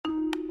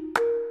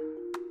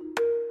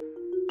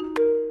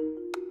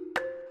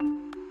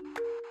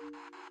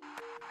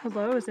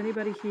Hello, is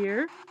anybody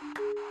here?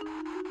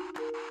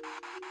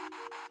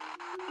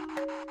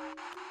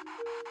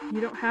 You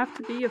don't have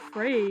to be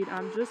afraid.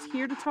 I'm just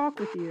here to talk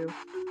with you.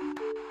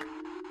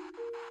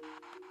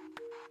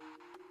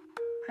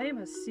 I am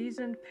a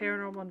seasoned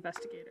paranormal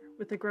investigator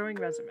with a growing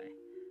resume.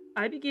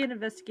 I began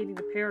investigating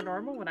the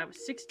paranormal when I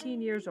was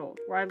 16 years old,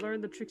 where I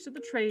learned the tricks of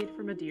the trade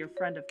from a dear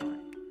friend of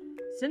mine.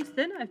 Since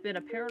then, I've been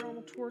a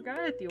paranormal tour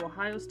guide at the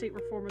Ohio State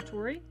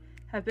Reformatory,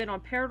 have been on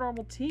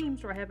paranormal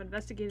teams where I have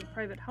investigated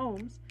private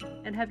homes,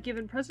 and have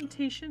given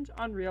presentations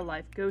on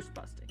real-life ghost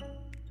busting.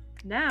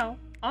 Now,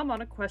 I'm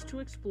on a quest to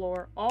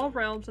explore all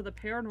realms of the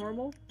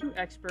paranormal through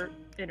expert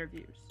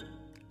interviews.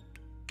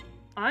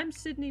 I'm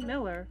Sydney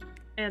Miller,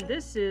 and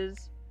this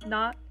is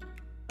Not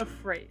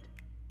Afraid.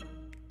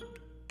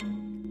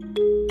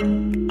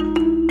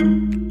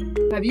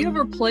 Have you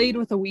ever played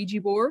with a Ouija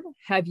board?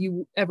 Have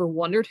you ever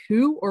wondered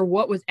who or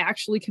what was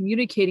actually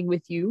communicating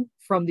with you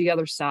from the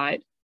other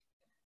side?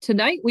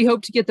 Tonight, we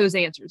hope to get those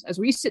answers as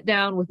we sit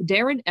down with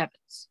Darren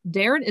Evans.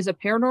 Darren is a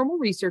paranormal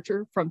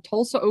researcher from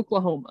Tulsa,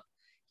 Oklahoma.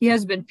 He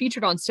has been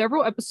featured on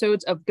several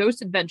episodes of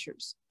Ghost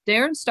Adventures.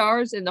 Darren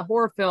stars in the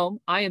horror film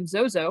I Am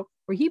Zozo,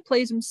 where he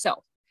plays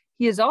himself.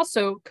 He is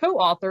also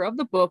co-author of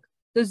the book,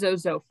 The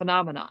Zozo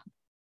Phenomenon.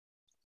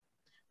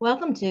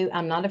 Welcome to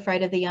I'm Not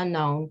Afraid of the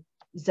Unknown,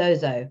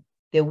 Zozo,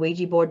 the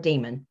Ouija board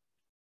demon.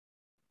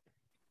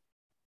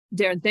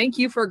 Darren, thank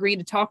you for agreeing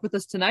to talk with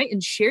us tonight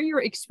and share your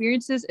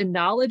experiences and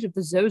knowledge of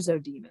the Zozo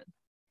Demon.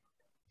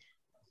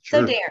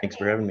 Sure. So, Darren, Thanks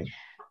for having me.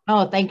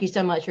 Oh, thank you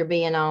so much for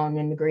being on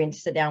and agreeing to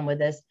sit down with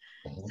us.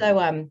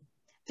 So,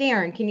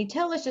 Darren, can you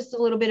tell us just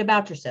a little bit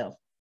about yourself?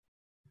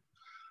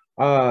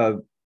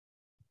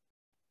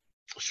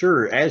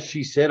 Sure. As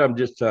she said, I'm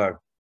just a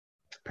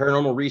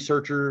paranormal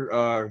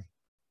researcher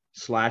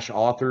slash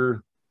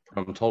author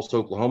from Tulsa,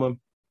 Oklahoma.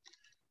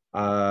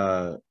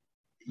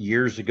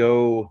 Years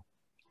ago,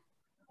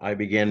 I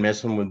began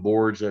messing with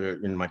boards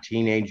in my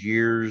teenage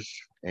years,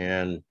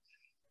 and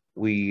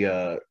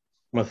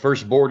my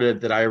first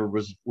board that I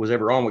was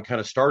ever on, what kind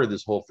of started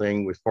this whole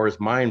thing as far as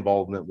my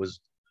involvement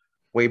was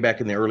way back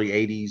in the early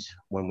 80s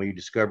when we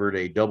discovered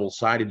a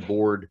double-sided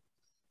board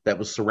that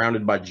was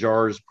surrounded by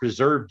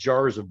preserved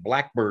jars of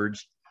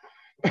blackbirds,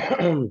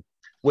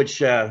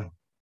 which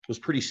was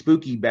pretty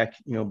spooky back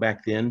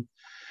then.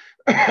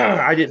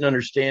 I didn't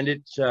understand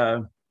it.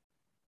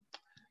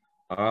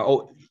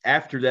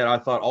 After that, I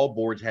thought all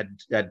boards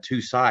had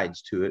two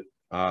sides to it.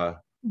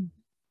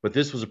 But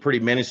this was a pretty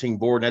menacing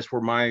board. And that's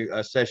where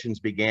my sessions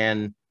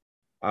began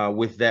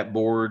with that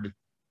board.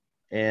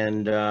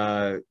 And,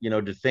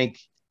 to think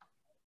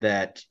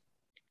that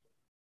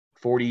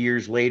 40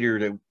 years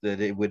later that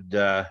it would,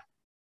 that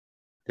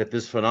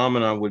this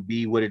phenomenon would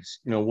be what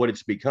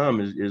it's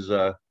become is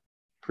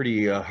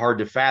pretty hard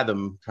to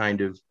fathom,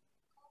 kind of,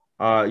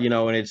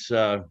 and it's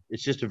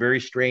just a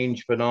very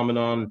strange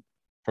phenomenon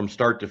from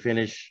start to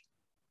finish.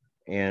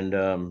 And,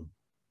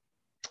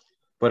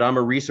 but I'm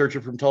a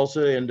researcher from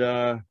Tulsa, and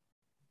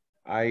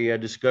I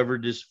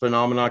discovered this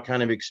phenomenon,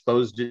 kind of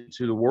exposed it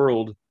to the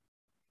world.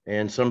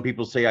 And some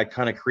people say I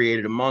kind of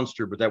created a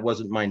monster, but that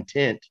wasn't my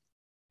intent.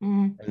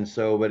 Mm-hmm. And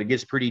so, but it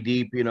gets pretty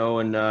deep,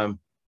 but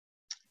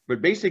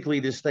basically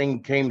this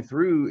thing came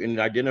through and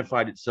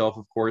identified itself,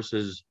 of course,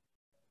 as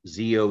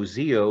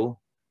Zozo.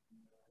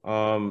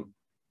 And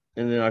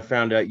then I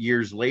found out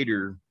years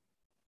later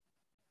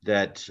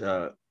that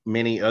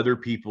many other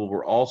people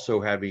were also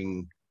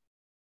having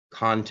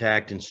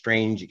contact and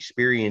strange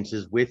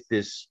experiences with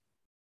this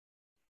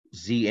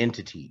Z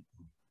entity.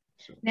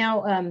 So.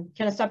 Now,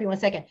 can I stop you 1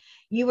 second?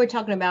 You were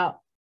talking about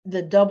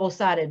the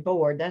double-sided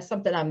board. That's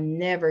something I've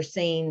never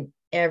seen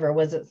ever.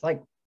 Was it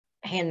like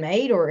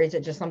handmade, or is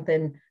it just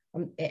something?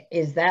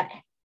 Is that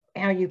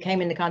how you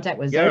came into contact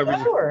with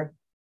Zozo?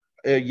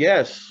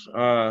 Yes,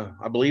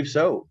 I believe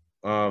so.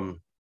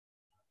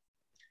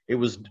 It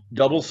was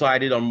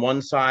double-sided. On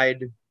one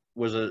side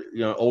was a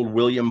old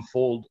William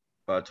Fuld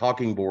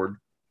talking board.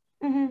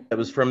 Mm-hmm. That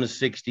was from the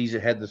 60s.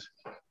 It had the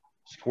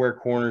square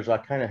corners. I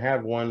kind of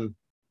have one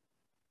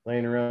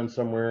laying around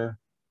somewhere,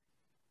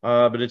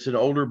 but it's an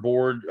older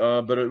board.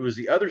 But it was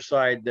the other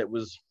side that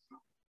was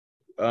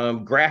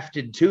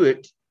grafted to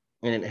it,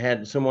 and it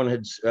had someone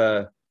had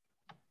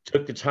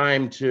took the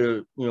time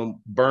to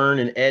burn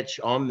and etch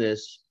on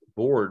this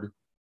board,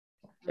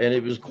 and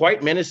it was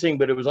quite menacing,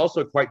 but it was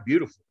also quite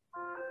beautiful.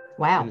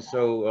 Wow. And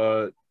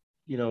so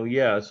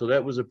so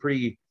that was a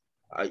pretty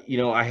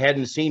I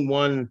hadn't seen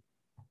one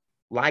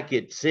like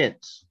it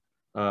since.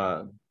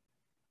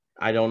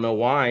 I don't know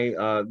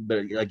why, but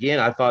again,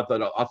 I thought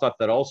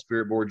that all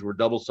spirit boards were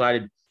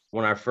double-sided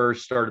when I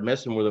first started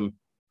messing with them.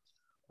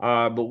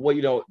 But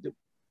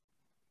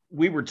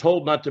we were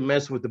told not to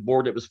mess with the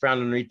board that was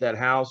found underneath that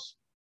house.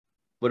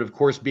 But of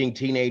course, being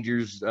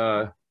teenagers,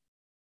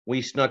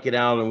 we snuck it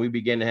out and we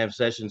began to have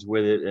sessions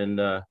with it,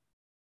 and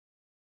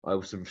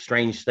some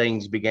strange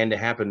things began to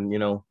happen.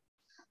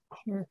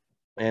 Sure.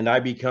 And I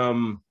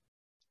become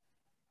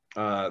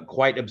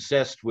quite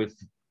obsessed with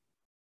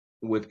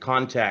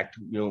contact.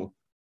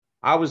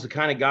 I was the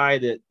kind of guy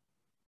that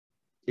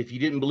if you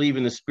didn't believe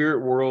in the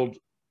spirit world,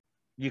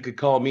 you could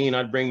call me and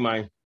I'd bring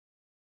my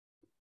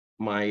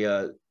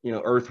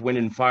earth, wind,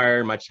 and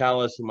fire, my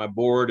chalice and my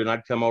board, and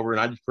I'd come over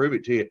and I'd just prove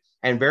it to you.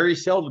 And very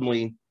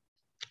seldomly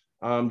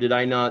did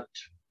I not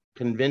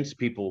convince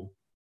people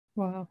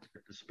Wow.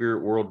 that the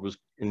spirit world was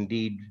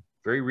indeed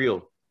very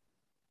real.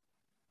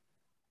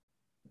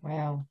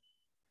 Wow.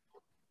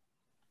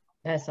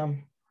 That's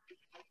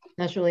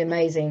really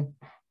amazing.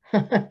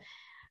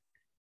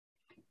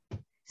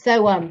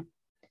 So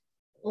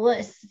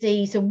let's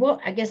see. So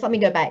let me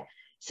go back.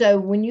 So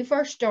when you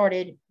first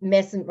started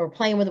messing or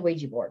playing with a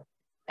Ouija board,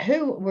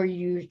 who were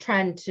you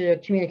trying to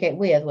communicate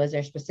with? Was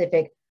there a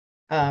specific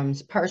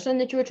person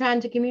that you were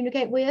trying to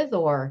communicate with,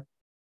 or?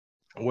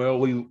 Well,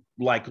 we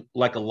like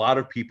a lot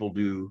of people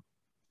do.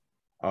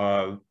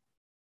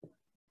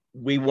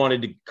 We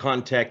wanted to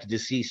contact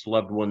deceased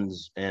loved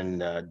ones and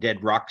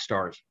dead rock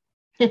stars.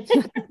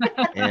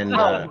 And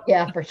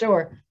yeah, for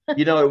sure.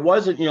 It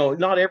wasn't,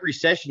 not every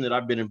session that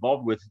I've been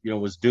involved with,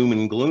 was doom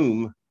and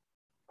gloom.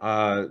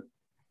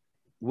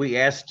 We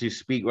asked to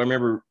speak. I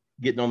remember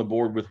getting on the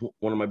board with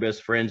one of my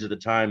best friends at the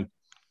time,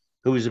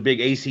 who was a big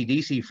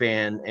AC/DC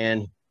fan,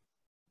 and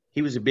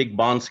he was a big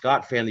Bon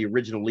Scott fan, the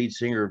original lead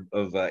singer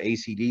of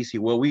AC/DC.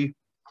 Well, we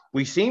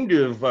seemed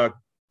to have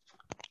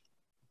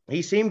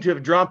he seemed to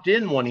have dropped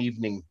in one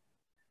evening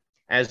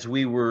as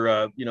we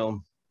were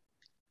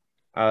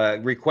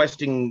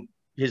requesting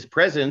his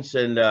presence,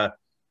 and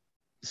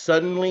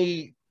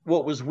suddenly,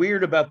 what was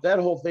weird about that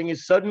whole thing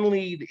is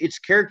suddenly its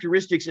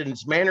characteristics and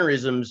its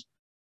mannerisms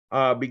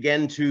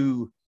began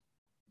to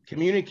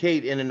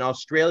communicate in an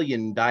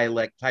Australian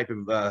dialect type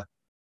of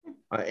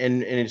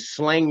and its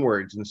slang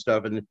words and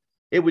stuff, and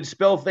it would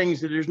spell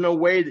things that there's no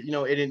way that,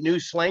 and it knew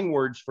slang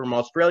words from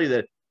Australia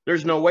that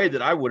there's no way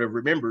that I would have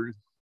remembered,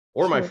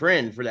 or my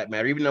friend for that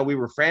matter, even though we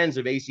were fans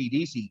of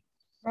AC/DC.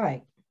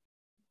 Right.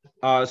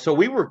 So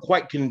we were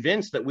quite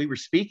convinced that we were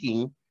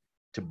speaking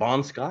to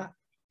Bon Scott.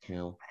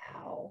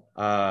 Wow.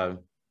 But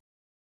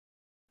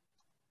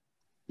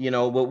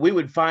we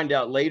would find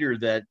out later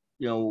that,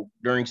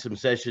 during some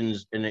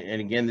sessions, and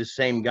again, this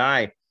same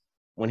guy,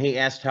 when he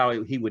asked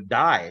how he would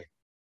die,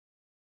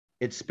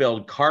 it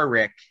spelled car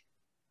wreck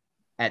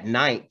at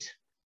night,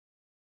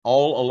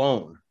 all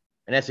alone.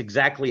 And that's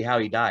exactly how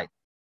he died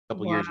a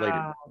couple years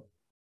later.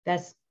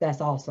 That's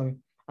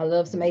awesome. I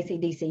love some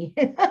AC/DC.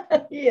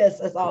 Yes,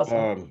 that's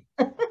awesome.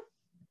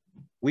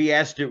 We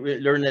asked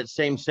it during that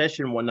same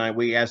session one night,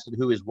 we asked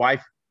who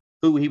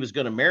he was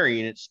going to marry,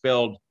 and it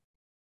spelled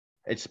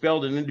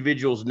an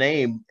individual's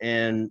name.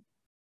 And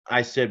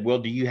I said, well,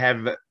 do you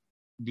have a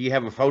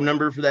phone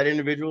number for that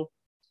individual?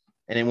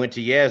 And it went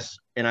to yes.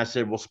 And I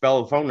said, well,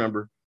 spell the phone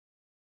number.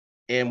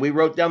 And we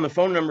wrote down the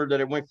phone number that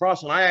it went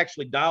across, and I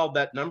actually dialed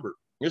that number.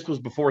 This was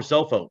before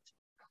cell phones.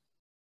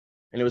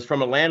 And it was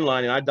from a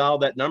landline, and I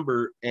dialed that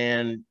number,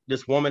 and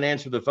this woman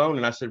answered the phone,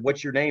 and I said,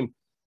 what's your name?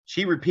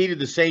 She repeated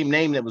the same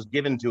name that was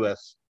given to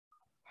us.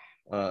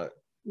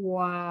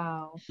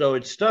 Wow. So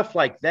it's stuff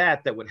like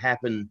that would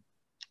happen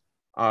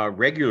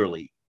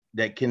regularly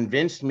that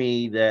convinced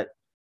me that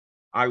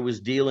I was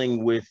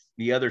dealing with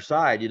the other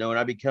side, and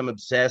I become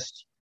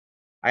obsessed.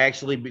 I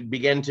actually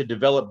began to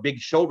develop big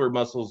shoulder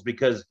muscles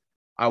because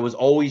I was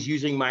always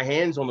using my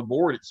hands on the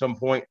board at some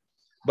point,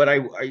 but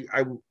I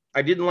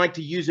didn't like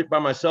to use it by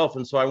myself.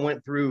 And so I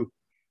went through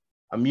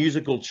a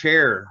musical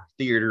chair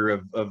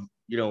theater of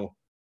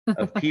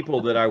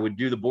people that I would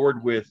do the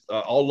board with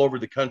all over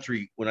the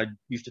country when I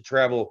used to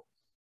travel.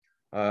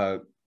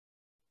 And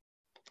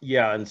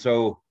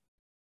so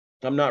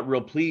I'm not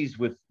real pleased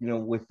with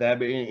that.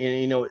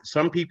 But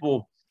some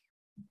people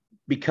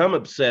become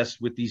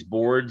obsessed with these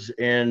boards,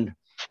 and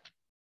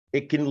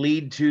it can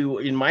lead to,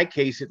 in my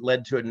case, it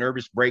led to a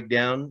nervous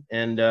breakdown,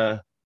 and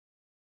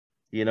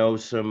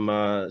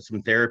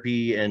some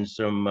therapy and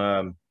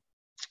some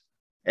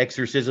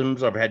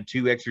exorcisms. I've had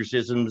 2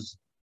 exorcisms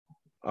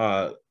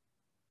from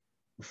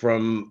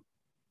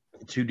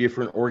 2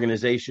 different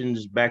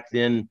organizations back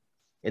then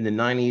in the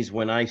 90s,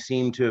 when I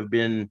seemed to have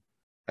been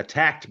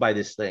attacked by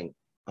this thing.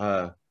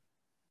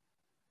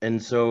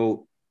 And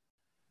so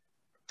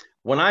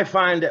when I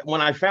found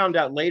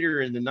out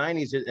later in the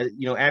 90s,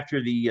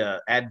 after the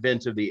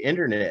advent of the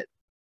internet,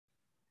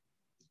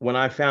 when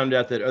I found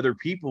out that other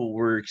people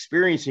were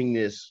experiencing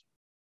this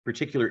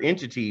particular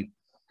entity,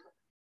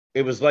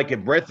 it was like a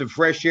breath of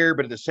fresh air,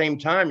 but at the same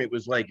time, it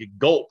was like a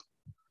gulp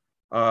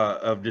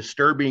of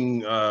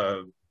disturbing.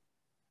 I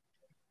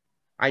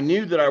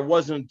knew that I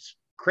wasn't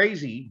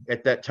crazy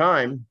at that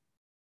time.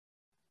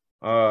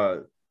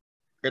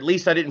 At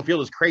least I didn't feel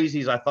as crazy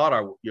as I thought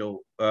I would,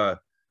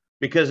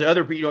 because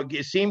other people,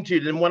 it seemed to.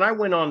 Then when I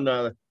went on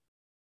a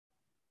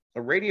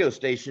radio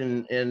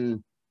station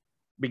and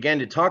began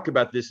to talk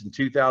about this in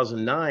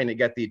 2009, it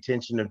got the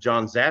attention of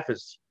John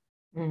Zaffis,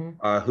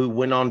 who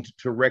went on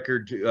to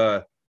record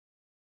to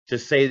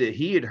say that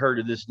he had heard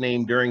of this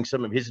name during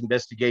some of his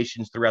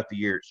investigations throughout the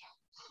years.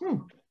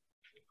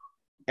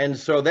 And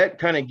so that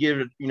kind of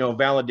gave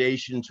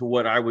validation to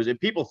what I was. And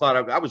people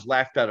thought I was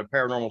laughed out of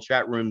paranormal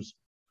chat rooms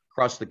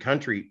across the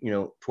country,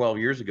 12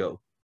 years ago.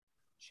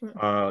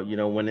 Sure. You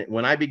know,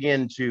 when I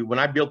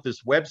built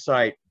this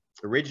website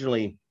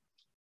originally,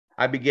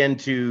 I began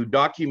to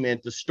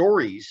document the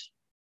stories,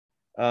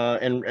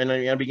 and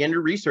I began to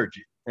research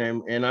it,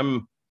 and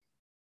I'm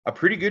a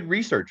pretty good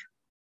researcher,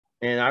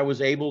 and I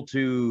was able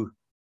to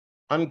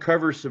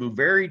uncover some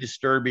very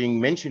disturbing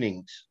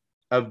mentionings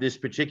of this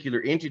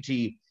particular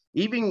entity,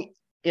 even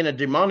in a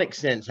demonic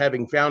sense,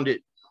 having found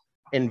it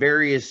in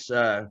various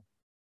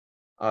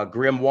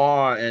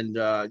grimoire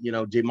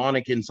and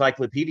demonic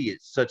encyclopedias,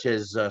 such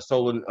as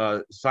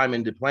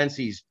Simon de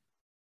Plancy's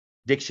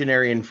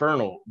Dictionary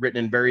Infernal,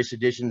 written in various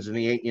editions in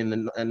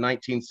the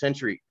 19th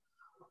century.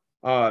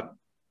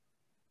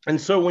 And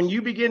so when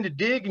you begin to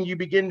dig and you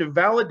begin to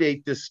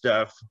validate this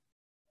stuff,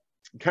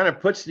 it kind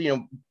of puts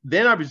then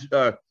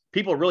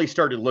people really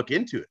started to look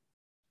into it.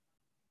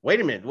 Wait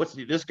a minute,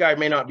 this guy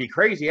may not be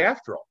crazy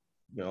after all.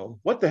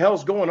 What the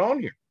hell's going on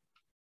here?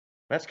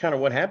 That's kind of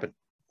what happened.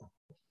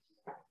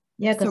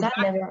 Yeah, because So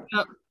I never.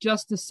 up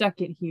just a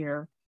second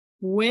here.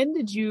 When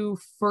did you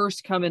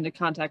first come into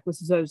contact with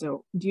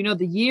Zozo? Do you know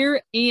the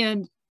year,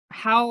 and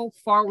how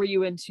far were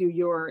you into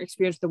your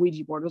experience with the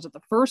Ouija board? Was it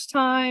the first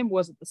time?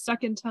 Was it the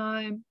second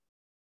time?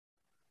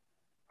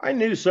 I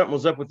knew something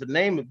was up with the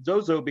name of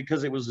Zozo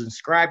because it was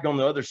inscribed on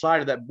the other side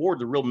of that board,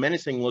 the real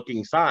menacing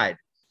looking side.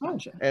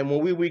 Gotcha. And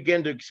when we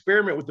began to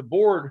experiment with the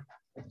board,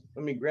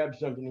 let me grab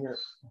something here.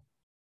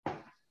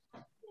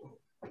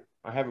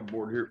 I have a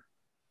board here.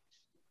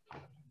 I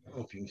don't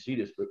know if you can see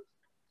this, but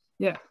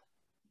yeah,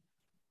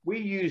 we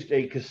used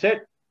a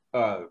cassette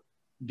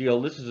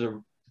deal. This is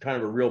a kind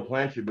of a real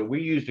plancher, but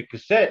we used a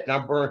cassette, and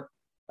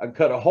I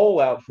cut a hole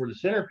out for the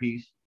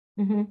centerpiece.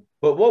 Mm-hmm.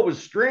 But what was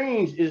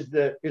strange is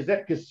that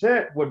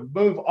cassette would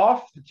move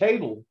off the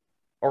table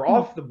or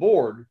off the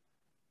board,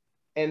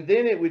 and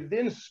then it would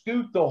then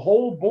scoot the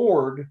whole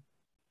board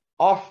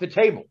off the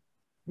table.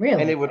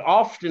 Really? And it would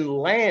often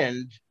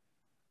land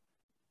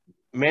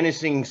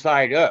menacing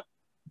side up.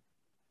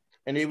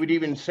 And it would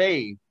even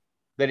say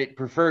that it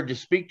preferred to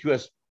speak to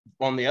us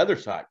on the other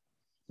side,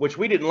 which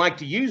we didn't like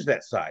to use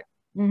that side.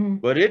 Mm-hmm.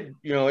 But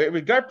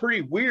it got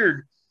pretty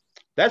weird.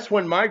 That's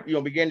when Mike,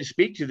 began to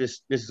speak to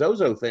this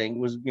Zozo thing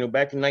was,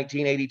 back in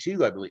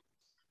 1982, I believe.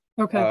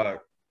 Okay.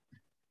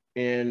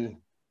 And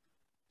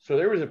so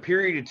there was a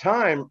period of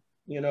time,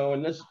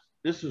 and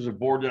this was a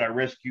board that I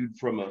rescued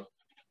from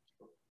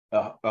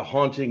a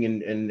haunting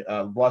in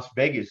Las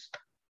Vegas.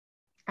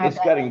 It's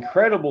got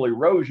incredible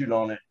erosion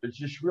on it. It's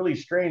just really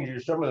strange.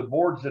 There's some of the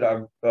boards that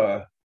I've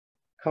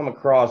come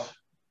across.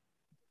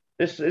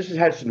 This has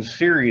had some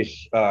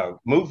serious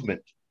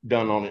movement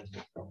done on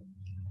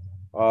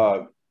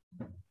it.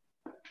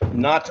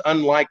 Not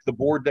unlike the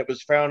board that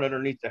was found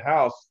underneath the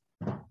house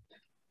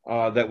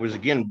that was,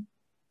 again,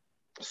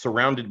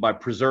 surrounded by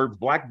preserved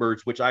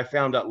blackbirds, which I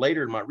found out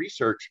later in my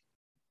research.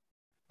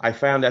 I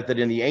found out that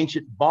in the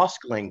ancient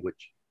Basque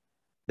language,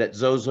 that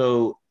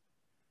Zozo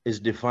is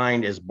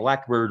defined as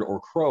blackbird or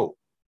crow.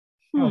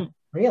 Oh,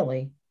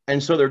 really?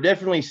 And so there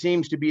definitely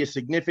seems to be a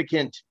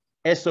significant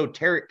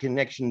esoteric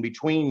connection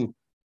between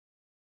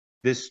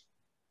this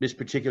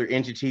particular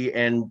entity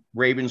and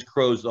ravens,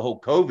 crows, the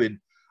whole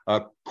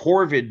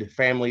corvid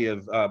family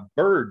of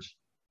birds.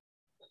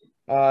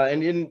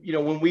 And in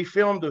when we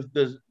filmed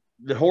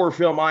the horror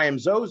film I Am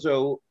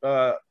Zozo,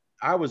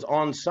 I was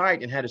on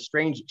site and had a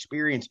strange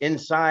experience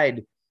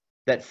inside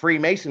that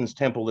Freemasons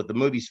temple that the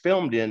movie's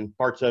filmed in,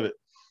 parts of it.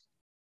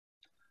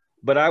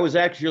 But I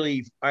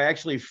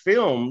actually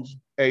filmed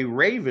a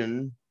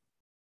raven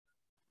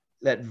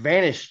that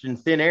vanished in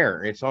thin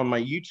air. It's on my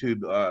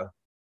YouTube.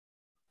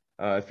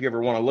 If you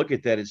ever want to look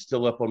at that, it's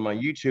still up on my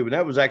YouTube. And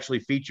that was actually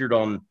featured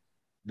on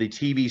the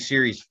TV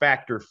series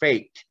Fact or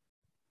Faked.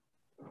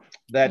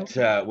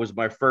 That was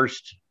my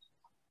first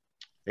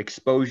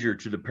exposure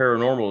to the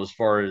paranormal as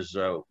far as,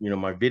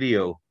 my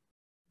video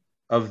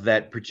of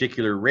that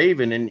particular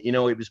raven. And,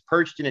 it was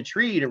perched in a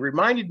tree, and it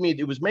reminded me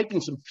that it was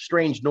making some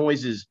strange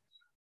noises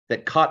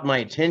that caught my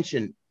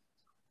attention,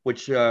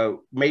 which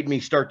made me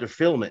start to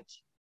film it.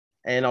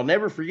 And I'll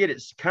never forget,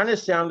 it kind of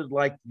sounded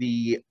like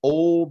the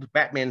old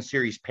Batman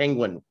series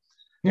Penguin.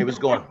 It was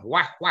going,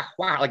 wah, wah,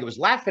 wah, like it was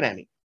laughing at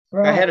me.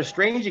 Right. I had a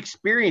strange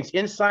experience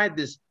inside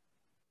this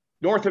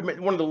one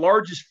of the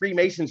largest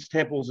Freemasons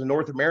temples in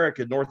North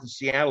America, north of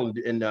Seattle,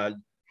 in Des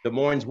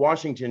Moines,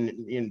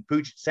 Washington, in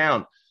Puget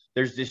Sound.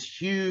 There's this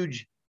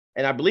huge,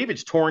 and I believe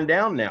it's torn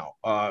down now.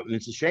 And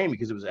it's a shame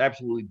because it was an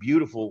absolutely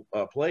beautiful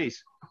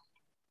place.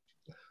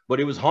 But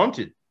it was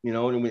haunted,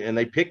 and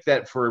they picked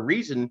that for a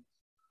reason.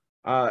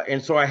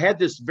 And so I had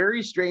this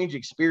very strange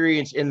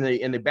experience in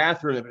the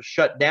bathroom that was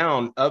shut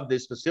down of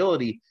this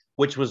facility,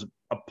 which was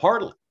a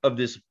part of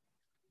this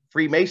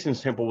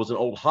Freemasons temple, was an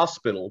old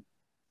hospital,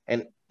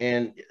 and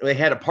they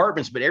had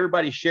apartments, but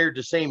everybody shared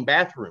the same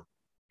bathroom.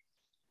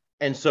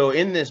 And so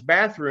in this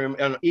bathroom,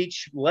 on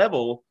each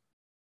level,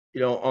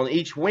 on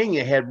each wing,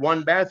 they had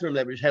one bathroom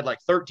that had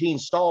like 13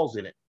 stalls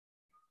in it.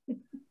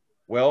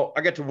 Well,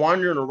 I got to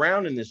wandering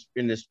around in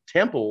this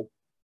temple,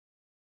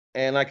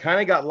 and I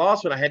kind of got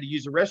lost when I had to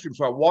use the restroom.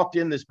 So I walked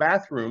in this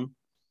bathroom,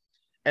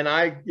 and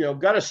I,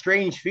 got a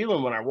strange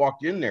feeling when I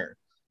walked in there.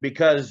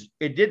 because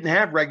it didn't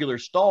have regular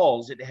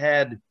stalls. It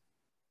had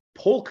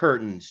pull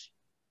curtains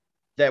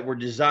that were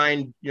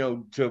designed,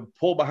 to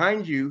pull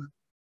behind you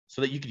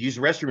so that you could use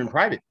the restroom in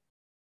private.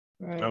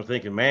 Right. I was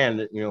thinking, man,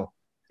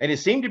 and it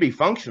seemed to be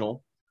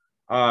functional,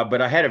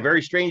 but I had a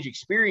very strange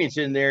experience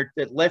in there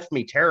that left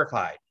me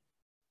terrified.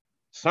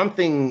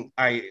 Something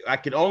I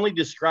could only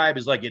describe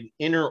as like an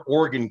inner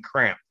organ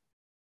cramp.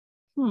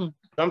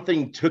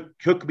 Something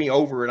took me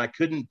over, and I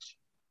couldn't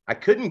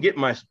get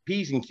my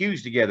P's and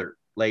Q's together,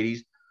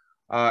 ladies.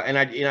 I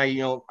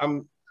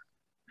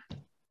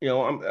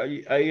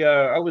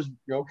was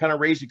kind of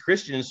raised a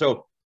Christian, and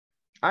so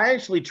I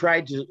actually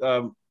tried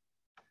to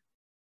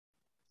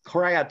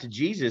cry out to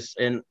Jesus,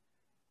 and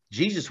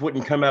Jesus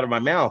wouldn't come out of my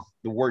mouth.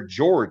 The word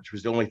George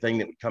was the only thing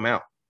that would come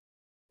out.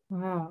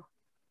 Wow.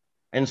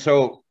 And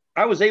so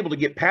I was able to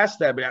get past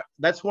that, but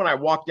that's when I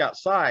walked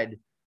outside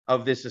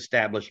of this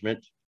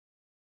establishment,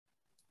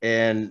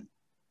 and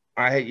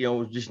I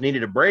just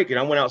needed a break, and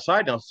I went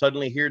outside, and I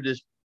suddenly hear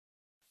this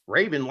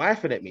raven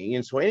laughing at me.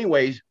 And so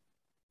anyways,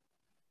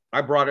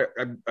 I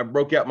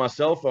broke out my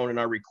cell phone and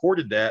I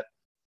recorded that,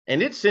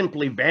 and it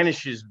simply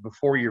vanishes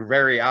before your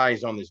very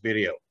eyes on this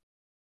video.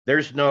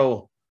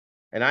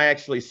 And I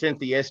actually sent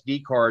the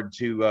SD card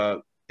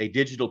to a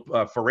digital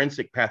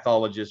forensic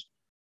pathologist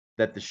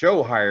that the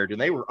show hired,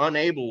 and they were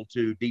unable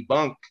to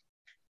debunk.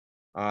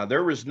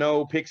 There was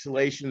no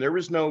pixelation. There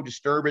was no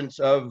disturbance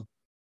of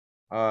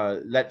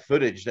that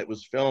footage that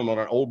was filmed on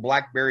an old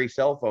BlackBerry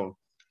cell phone.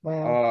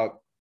 Wow.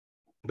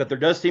 But there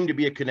does seem to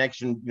be a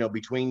connection,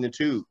 between the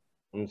two.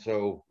 And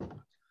so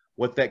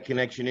what that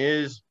connection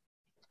is,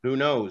 who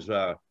knows?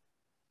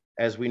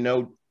 As we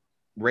know,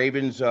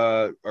 ravens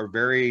are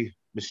very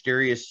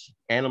mysterious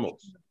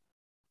animals.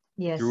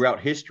 Yes. Throughout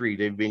history,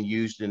 they've been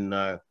used in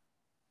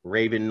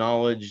raven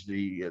knowledge,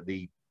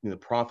 the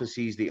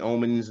prophecies, the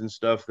omens and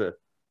stuff. That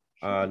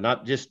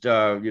not just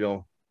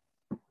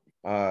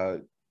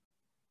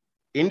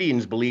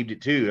Indians believed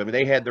it too. I mean,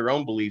 they had their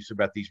own beliefs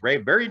about these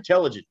ravens. Very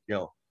intelligent,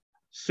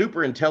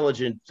 super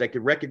intelligent. They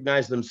could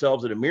recognize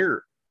themselves in a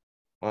mirror.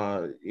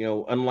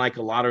 Unlike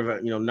a lot of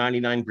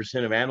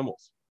 99% of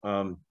animals.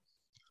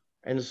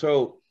 And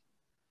so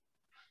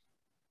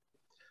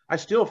I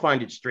still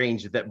find it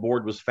strange that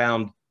board was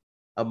found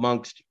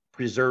amongst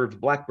preserved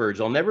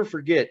blackbirds. I'll never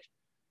forget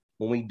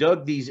when we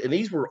dug these, and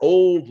these were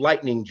old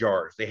lightning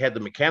jars. They had the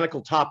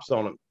mechanical tops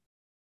on them.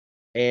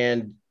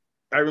 And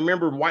I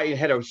remember it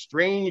had a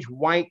strange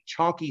white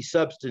chalky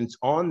substance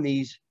on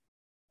these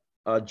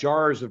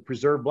jars of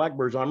preserved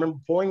blackbirds. I remember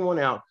pulling one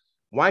out,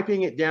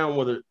 wiping it down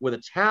with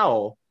a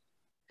towel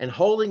and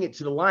holding it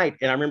to the light.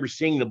 And I remember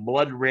seeing the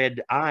blood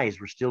red eyes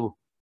were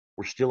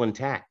still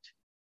intact.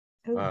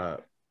 And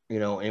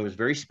it was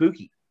very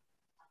spooky.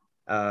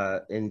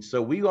 And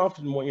so we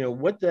often,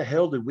 what the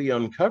hell did we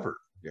uncover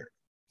there?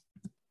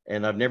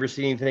 And I've never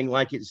seen anything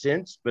like it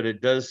since, but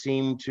it does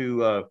seem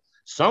to,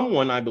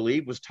 someone, I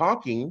believe, was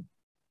talking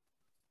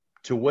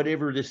to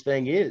whatever this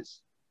thing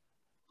is.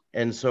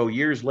 And so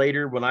years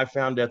later, when I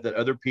found out that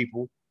other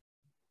people,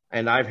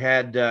 and I've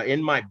had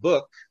in my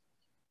book,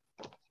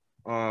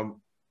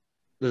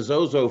 the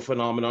Zozo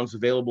phenomenon is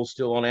available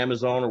still on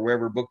Amazon or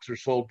wherever books are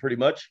sold pretty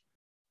much.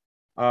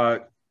 I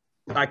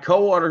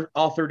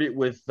co-authored it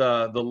with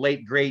the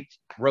late, great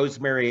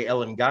Rosemary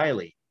Ellen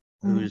Guiley,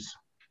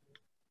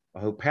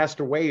 who passed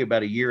away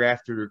about a year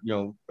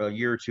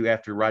or two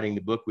after writing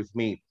the book with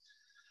me.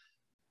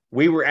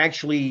 We were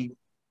actually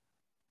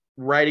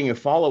writing a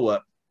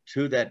follow-up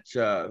to that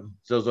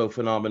Zozo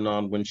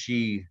phenomenon when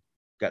she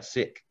got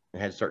sick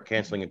and had to start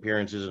canceling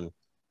appearances, and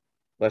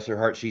bless her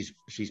heart, she's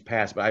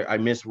passed. But I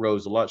miss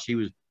Rose a lot. She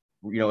was,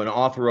 an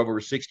author of over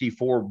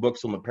 64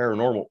 books on the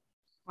paranormal.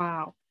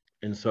 Wow.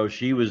 And so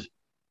she was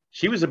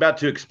about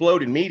to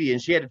explode in media,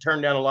 and she had to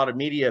turn down a lot of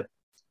media.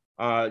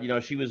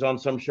 She was on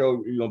some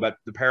show, about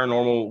the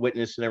paranormal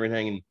witness and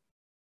everything. And,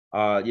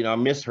 I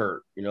miss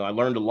her. I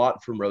learned a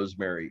lot from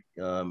Rosemary.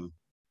 And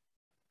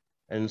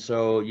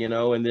so,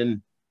 and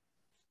then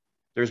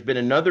there's been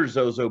another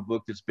Zozo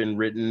book that's been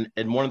written,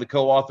 and one of the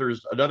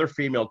co-authors, another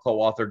female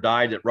co-author,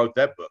 died that wrote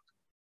that book.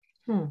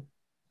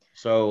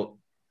 So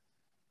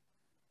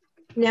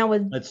now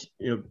that's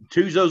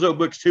two Zozo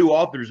books, two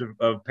authors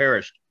have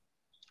perished.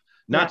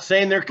 Not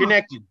saying they're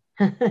connected,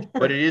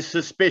 but it is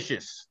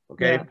suspicious.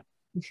 Okay, yeah,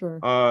 I'm sure.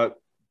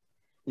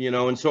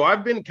 And so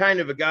I've been kind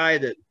of a guy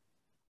that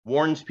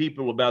warns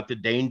people about the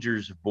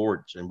dangers of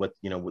boards and what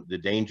the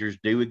dangers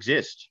do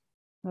exist.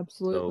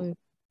 Absolutely.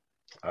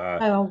 So,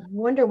 I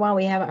wonder why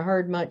we haven't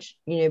heard much,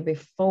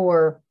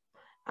 before.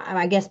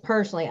 I guess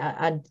personally,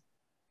 I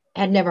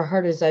had never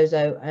heard of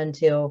Zozo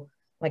until,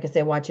 like I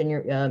said, watching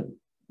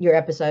your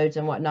episodes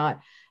and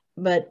whatnot.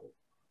 But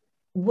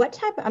what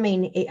type?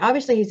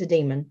 Obviously he's a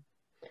demon.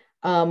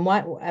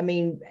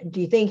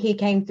 Do you think he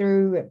came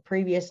through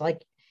previous,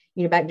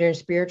 back during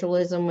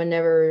spiritualism,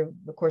 whenever,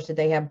 of course, did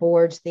they have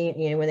boards then,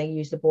 when they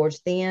used the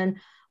boards then,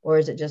 or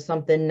is it just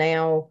something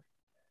now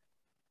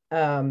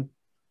that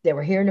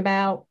we're hearing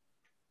about?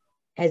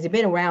 Has he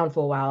been around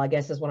for a while? I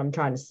guess is what I'm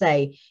trying to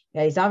say.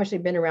 Yeah, he's obviously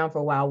been around for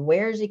a while.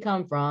 Where does he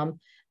come from?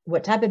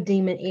 What type of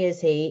demon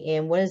is he,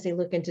 and what is he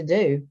looking to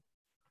do?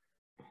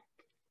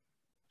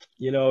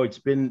 You know, it's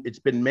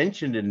been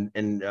mentioned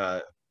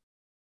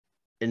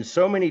in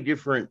so many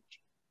different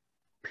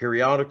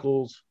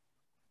periodicals,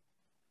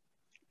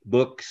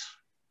 books,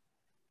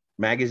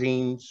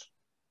 magazines,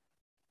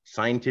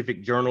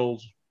 scientific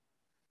journals,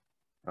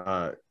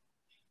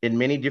 in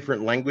many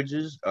different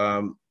languages.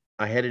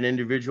 I had an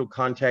individual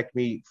contact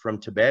me from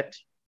Tibet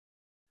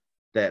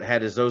that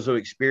had a Zozo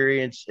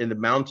experience in the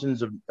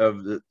mountains of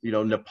the,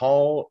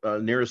 Nepal,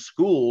 near a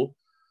school,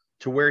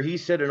 to where he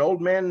said an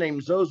old man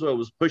named Zozo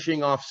was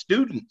pushing off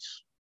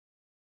students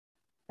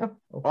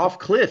off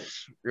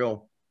cliffs.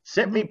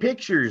 Sent me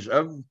pictures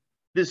of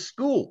this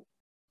school.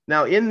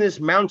 Now, in this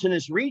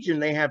mountainous region,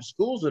 they have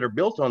schools that are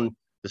built on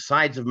the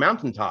sides of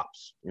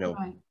mountaintops,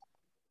 Right.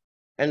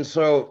 And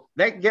so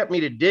that got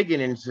me to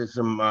digging into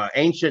some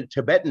ancient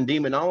Tibetan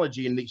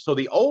demonology. And so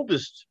the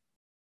oldest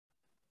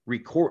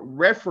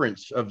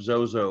reference of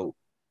Zozo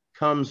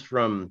comes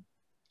from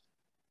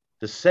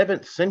the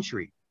 7th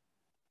century.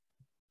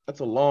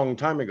 That's a long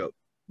time ago.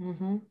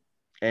 Mm-hmm.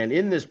 And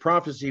in this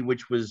prophecy,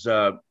 which was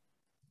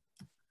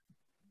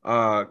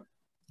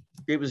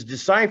it was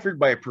deciphered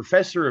by a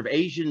professor of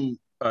Asian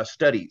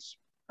studies.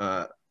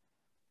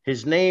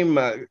 His name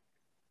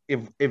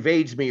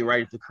evades me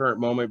right at the current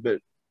moment, but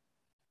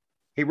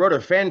he wrote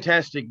a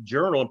fantastic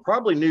journal and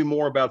probably knew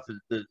more about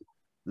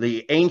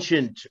the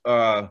ancient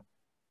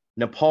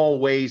Nepal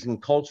ways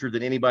and culture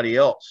than anybody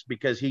else,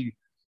 because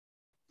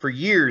for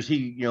years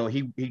he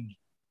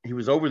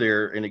was over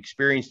there and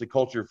experienced the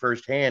culture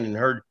firsthand and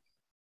heard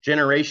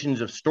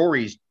generations of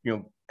stories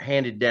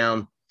handed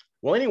down.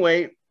 Well,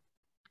 anyway,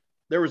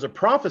 there was a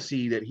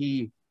prophecy that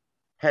he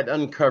had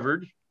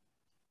uncovered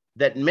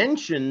that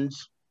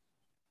mentions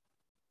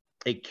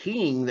a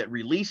king that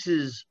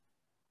releases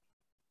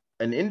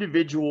an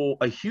individual,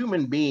 a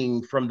human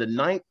being, from the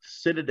 9th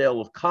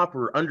citadel of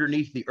copper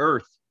underneath the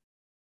earth.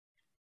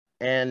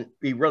 And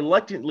he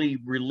reluctantly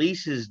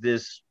releases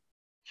this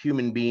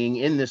human being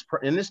in this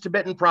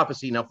Tibetan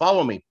prophecy. Now,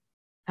 follow me.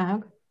 Uh-huh.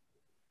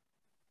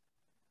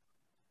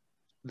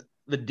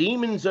 The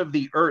demons of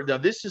the earth. Now,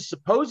 this is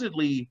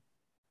supposedly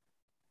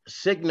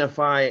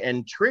signify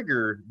and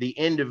trigger the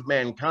end of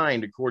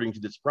mankind, according to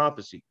this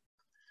prophecy.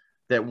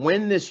 That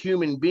when this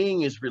human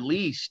being is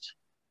released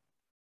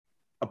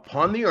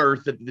upon the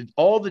earth, that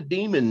all the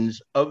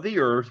demons of the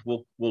earth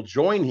will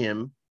join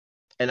him.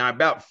 And I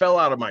about fell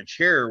out of my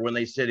chair when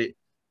they said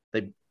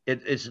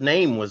its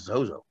name was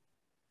Zozo.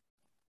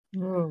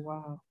 Oh,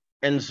 wow.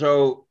 And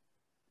so,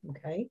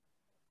 Okay.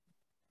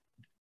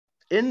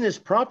 in this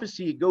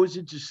prophecy, it goes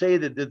into say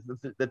that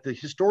the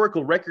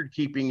historical record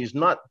keeping is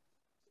not,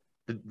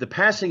 the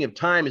passing of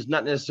time is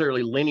not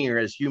necessarily linear,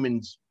 as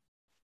humans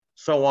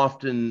so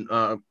often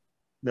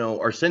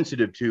are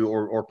sensitive to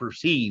or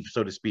perceive,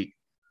 so to speak.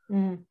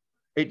 Mm-hmm.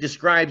 It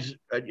describes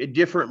a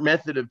different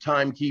method of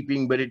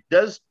timekeeping, but it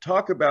does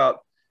talk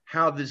about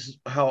how this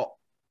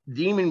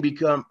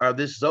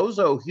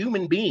Zozo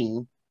human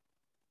being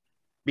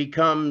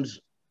becomes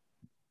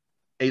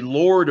a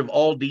lord of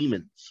all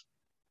demons,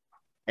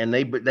 and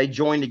they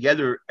join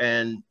together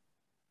and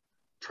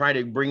try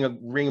to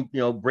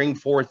bring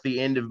forth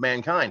the end of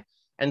mankind.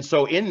 And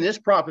so, in this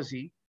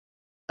prophecy,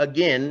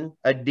 again,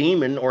 a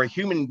demon or a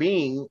human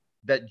being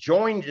that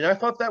joined, and I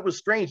thought that was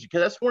strange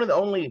because that's one of the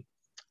only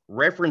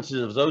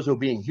references of Zozo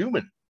being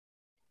human.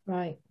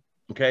 Right.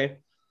 Okay.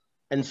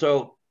 And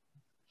so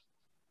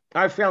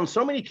I've found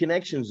so many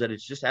connections that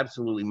it's just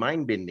absolutely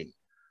mind-bending.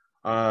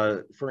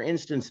 For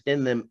instance,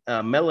 in the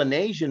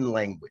Melanesian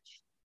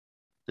language,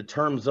 the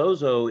term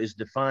Zozo is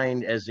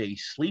defined as a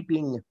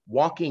sleeping,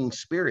 walking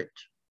spirit.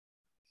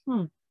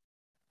 There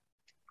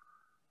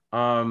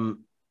are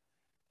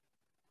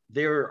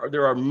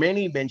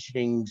many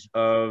mentionings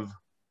of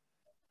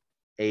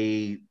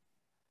a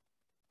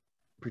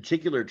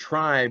particular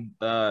tribe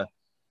that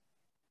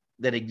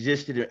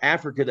existed in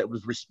Africa that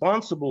was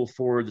responsible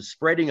for the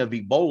spreading of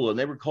Ebola, and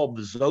they were called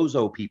the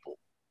Zozo people.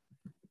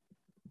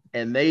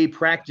 And they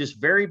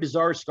practiced very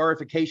bizarre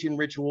scarification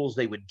rituals.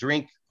 They would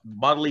drink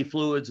bodily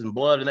fluids and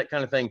blood and that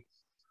kind of thing.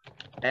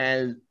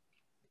 And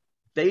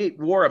they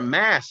wore a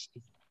mask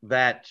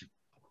that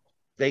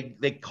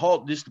they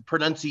called, just the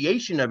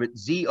pronunciation of it,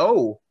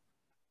 Z-O.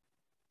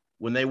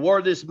 When they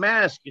wore this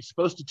mask, it's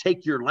supposed to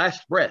take your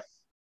last breath.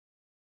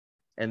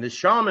 And the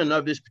shaman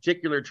of this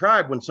particular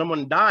tribe, when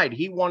someone died,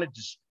 he wanted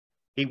to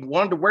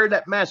wear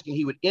that mask, and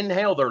he would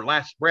inhale their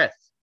last breath.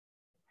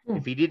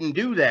 If he didn't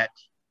do that,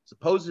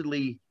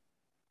 supposedly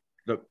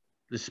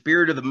the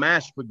spirit of the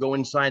mask would go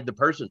inside the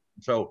person.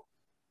 So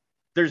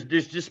there's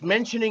just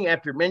mentioning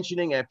after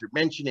mentioning after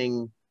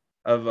mentioning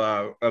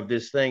of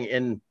this thing.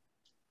 And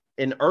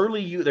in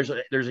early, there's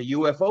a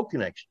UFO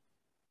connection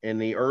in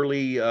the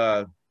early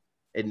in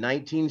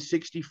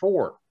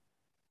 1964.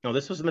 No,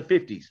 this was in the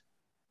 50s.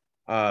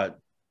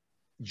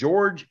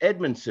 George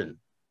Edmondson,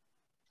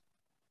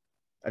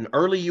 an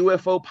early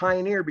UFO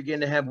pioneer,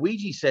 began to have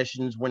Ouija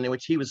sessions in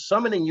which he was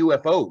summoning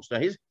UFOs. Now,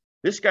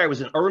 this guy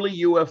was an early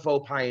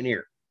UFO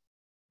pioneer.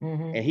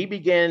 Mhm.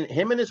 And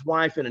him and his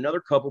wife and another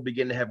couple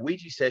began to have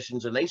Ouija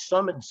sessions, and they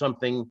summoned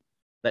something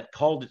that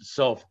called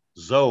itself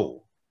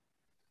Zoe.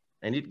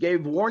 And it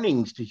gave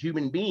warnings to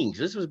human beings.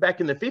 This was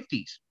back in the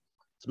 50s.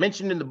 It's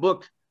mentioned in the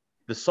book,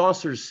 The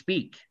Saucers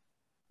Speak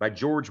by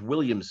George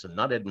Williamson,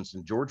 not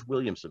Edmondson, George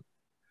Williamson.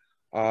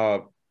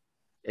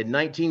 In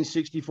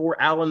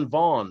 1964, Alan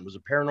Vaughn was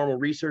a paranormal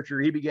researcher.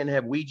 He began to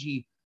have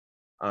Ouija,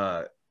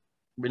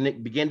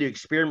 began to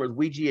experiment with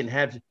Ouija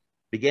and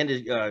began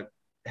to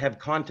have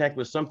contact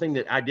with something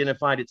that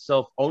identified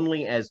itself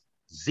only as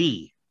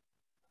Z.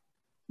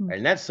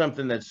 And that's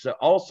something that's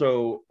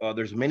also,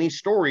 there's many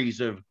stories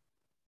of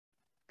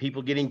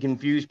people getting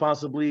confused,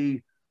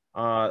 possibly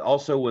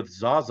also with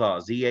Zaza,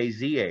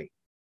 Z-A-Z-A.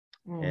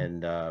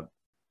 And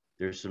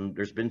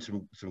there's been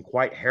some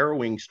quite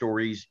harrowing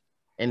stories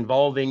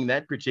involving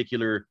that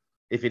particular,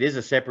 if it is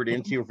a separate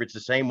entity or if it's the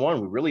same one,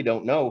 we really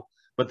don't know.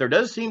 But there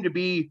does seem to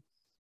be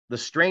the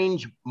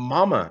strange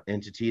mama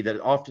entity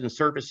that often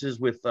surfaces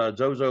with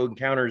Zozo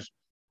encounters,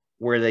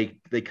 where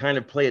they kind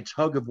of play a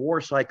tug of war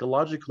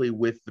psychologically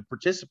with the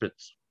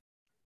participants.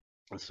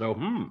 And so,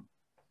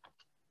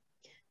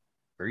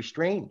 very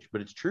strange,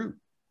 but it's true.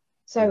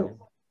 So,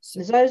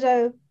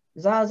 Zozo,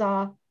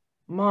 Zaza,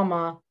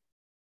 Mama,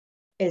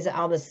 is it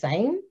all the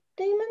same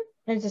demon?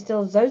 Is it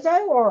still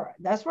Zozo, or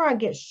that's where I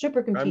get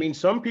super confused? I mean,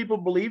 some people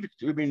believe it.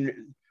 I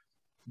mean,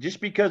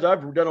 just because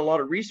I've done a lot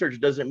of research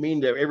doesn't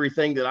mean that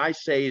everything that I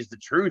say is the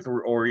truth,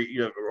 or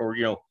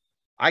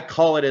I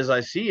call it as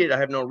I see it. I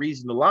have no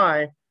reason to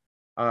lie.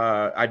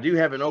 I do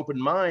have an open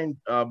mind,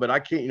 but I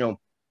can't.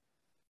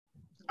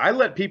 I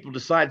let people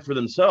decide for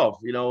themselves.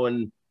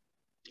 And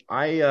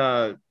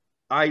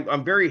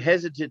I'm very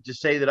hesitant to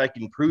say that I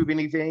can prove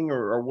anything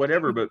or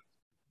whatever. But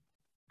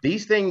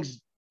these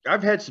things,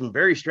 I've had some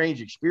very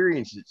strange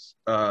experiences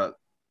that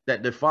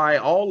defy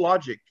all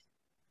logic.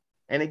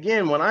 And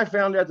again, when I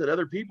found out that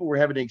other people were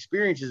having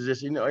experiences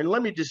this, and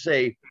let me just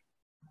say,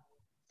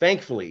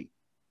 thankfully,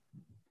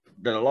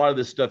 that a lot of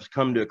this stuff's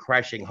come to a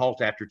crashing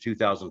halt after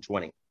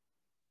 2020.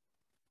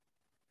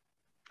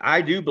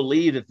 I do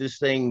believe that this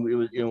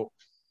thing, it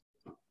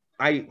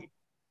was,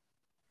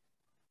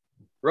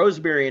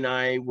 Rosemary and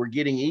I were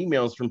getting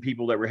emails from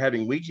people that were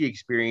having Ouija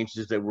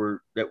experiences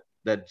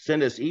that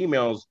sent us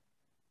emails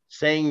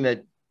saying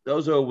that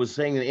Zozo was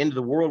saying the end of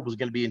the world was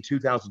going to be in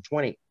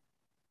 2020.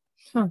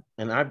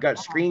 And I've got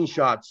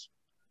screenshots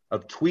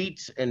of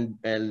tweets and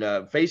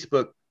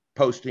Facebook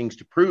postings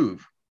to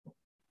prove.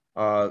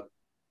 I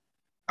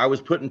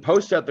was putting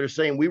posts out there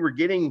saying we were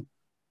getting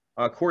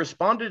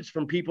correspondence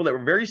from people that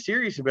were very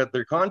serious about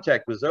their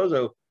contact with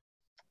Zozo,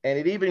 and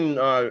it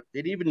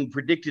even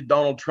predicted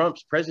Donald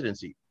Trump's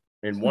presidency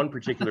in one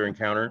particular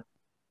encounter,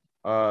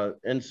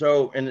 and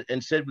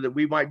said that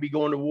we might be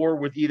going to war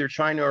with either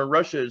China or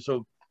Russia.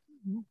 So,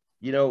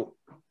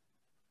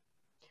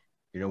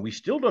 we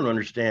still don't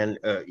understand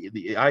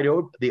the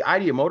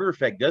ideomotor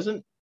effect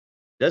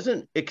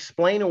doesn't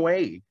explain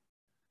away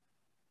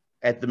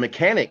at the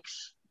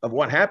mechanics of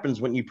what happens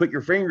when you put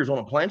your fingers on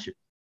a planchette.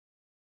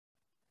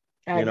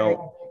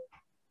 Now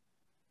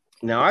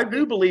I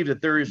do believe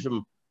that there is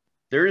some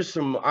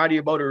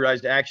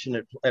ideomotorized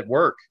action at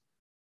work,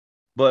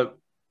 but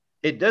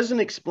it doesn't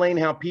explain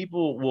how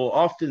people will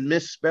often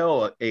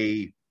misspell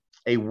a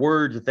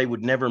word that they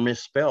would never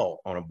misspell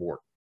on a board.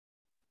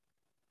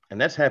 And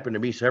that's happened to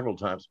me several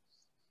times.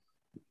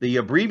 The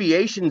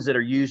abbreviations that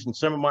are used in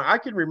I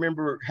can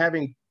remember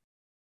having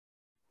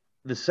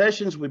the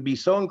sessions would be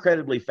so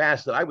incredibly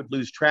fast that I would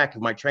lose track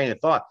of my train of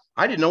thought.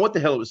 I didn't know what the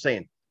hell it was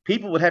saying.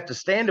 People would have to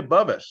stand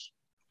above us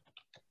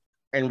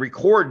and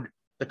record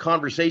the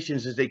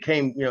conversations as they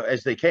came,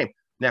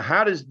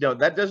 Now,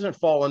 that doesn't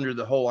fall under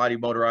the whole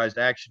ideomotorized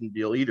action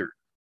deal either.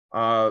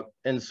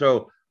 And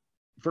so,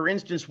 for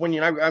instance, when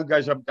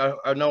guys,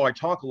 I know I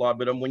talk a lot,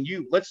 but when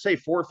let's say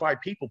 4 or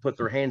 5 people put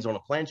their hands on a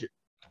planchette,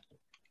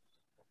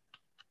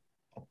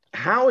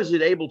 how is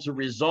it able to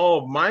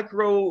resolve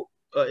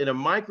in a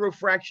micro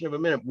fraction of a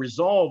minute,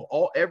 resolve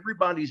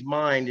everybody's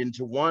mind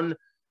into one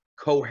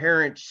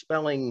coherent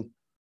spelling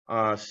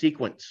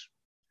sequence?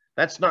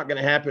 That's not going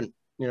to happen.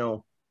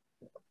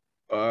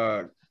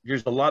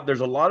 There's a lot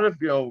of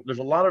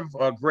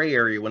gray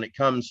area when it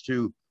comes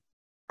to,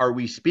 are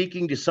we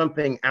speaking to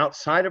something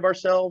outside of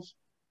ourselves,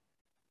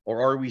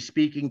 or are we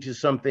speaking to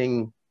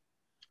something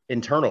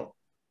internal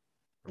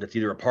that's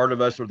either a part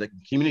of us or that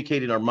can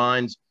communicate in our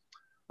minds?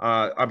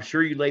 I'm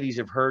sure you ladies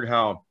have heard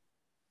how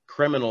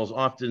criminals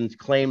often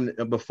claim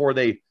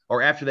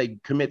after they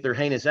commit their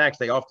heinous acts,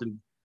 they often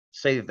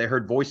say that they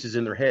heard voices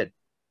in their head.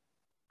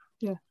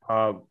 Yeah.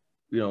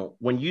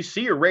 When you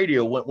see a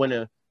radio,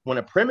 when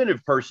a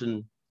primitive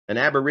person, an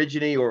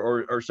aborigine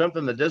or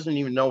something that doesn't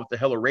even know what the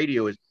hell a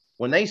radio is,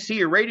 when they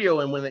see a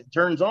radio and when it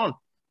turns on,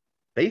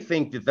 they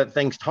think that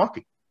thing's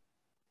talking.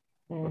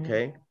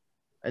 Okay.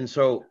 And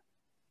so,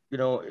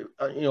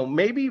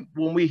 maybe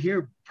when we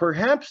hear,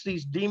 perhaps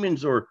these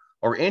demons or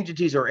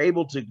entities are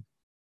able to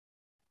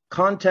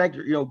contact,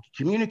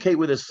 communicate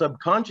with us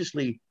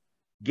subconsciously.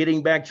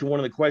 Getting back to one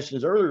of the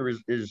questions earlier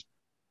is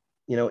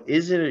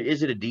is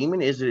it a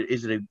demon? Is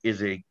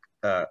it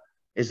an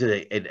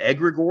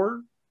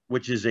egregore,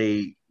 which is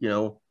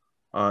similar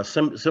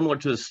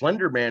to the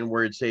Slender Man,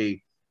 where it's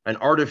an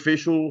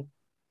artificial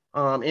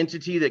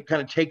entity that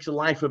kind of takes a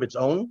life of its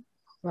own.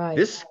 Right.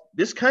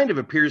 This kind of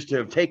appears to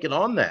have taken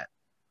on that.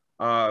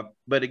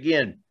 But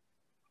again,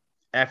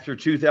 after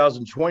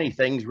 2020,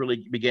 things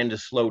really began to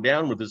slow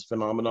down with this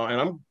phenomenon,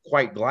 and I'm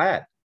quite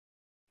glad.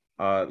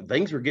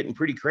 Things were getting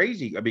pretty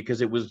crazy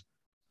because it was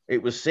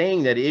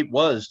saying that it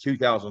was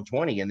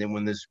 2020, and then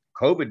when this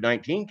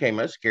COVID-19 came,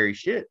 that's scary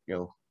shit.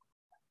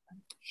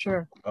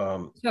 Sure.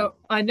 So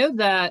I know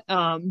that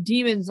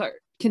demons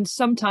can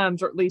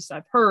sometimes, or at least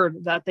I've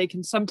heard that they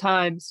can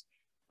sometimes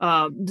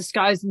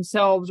disguise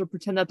themselves or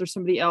pretend that they're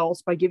somebody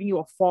else by giving you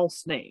a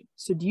false name.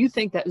 So do you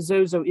think that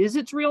Zozo is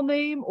its real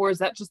name, or is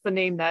that just the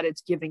name that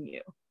it's giving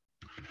you?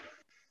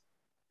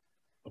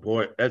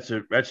 Boy, that's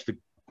the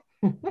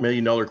 $1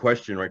 million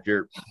question right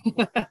there.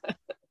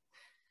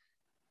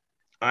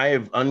 I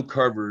have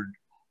uncovered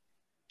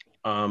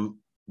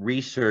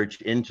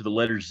research into the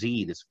letter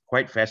Z that's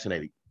quite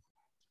fascinating.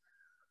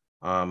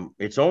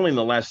 It's only in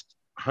the last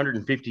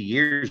 150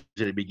 years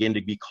that it began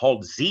to be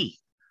called Z.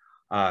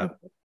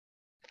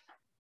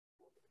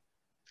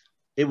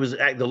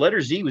 The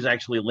letter Z was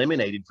actually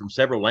eliminated from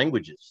several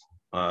languages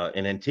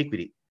in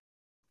antiquity.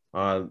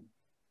 The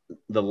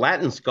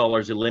Latin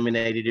scholars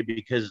eliminated it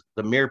because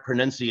the mere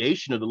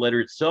pronunciation of the letter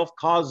itself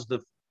caused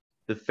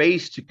the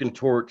face to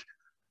contort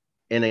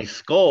in a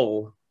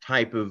skull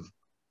type of,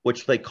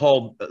 which they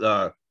called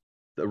the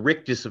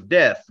rictus of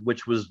death,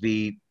 which was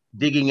the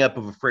digging up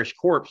of a fresh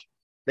corpse.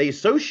 They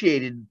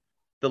associated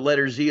the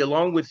letter Z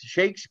along with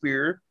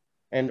Shakespeare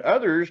and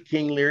others,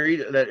 King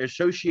Lear, that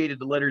associated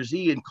the letter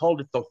Z and called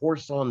it the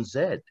horse on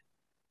Zed,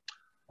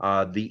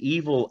 the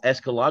evil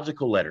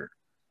eschatological letter,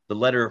 the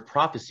letter of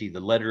prophecy, the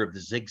letter of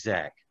the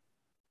zigzag.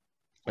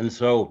 And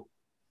so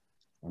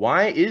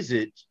why is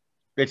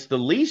it's the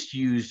least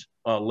used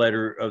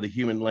letter of the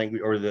human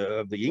language, or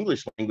of the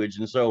English language.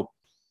 And so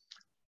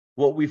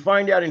what we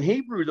find out in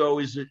Hebrew, though,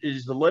 is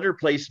the letter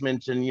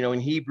placement. And in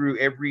Hebrew,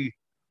 every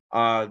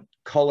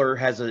color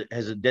has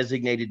a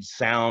designated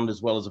sound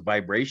as well as a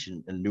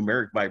vibration, and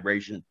numeric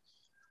vibration.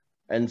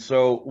 And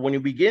so when you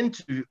begin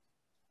to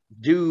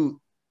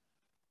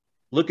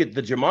look at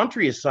the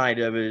gematria side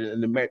of it,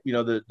 and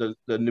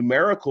the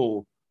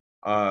numerical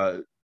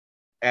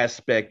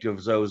aspect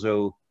of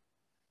Zozo,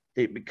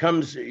 it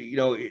becomes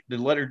the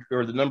letter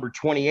or the number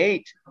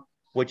 28,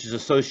 which is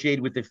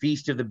associated with the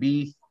feast of the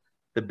beast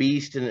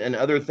and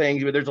other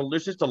things. But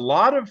there's just a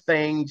lot of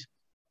things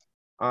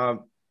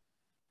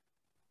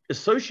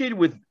associated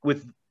with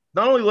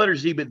not only letter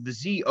Z, but the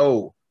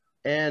ZO.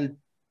 And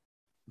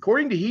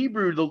according to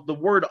Hebrew, the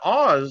word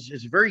Oz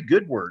is a very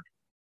good word,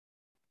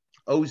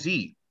 OZ.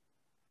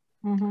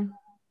 Mm-hmm.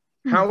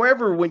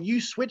 However, when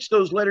you switch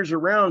those letters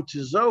around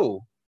to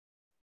Zo,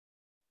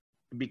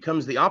 it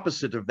becomes the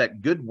opposite of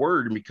that good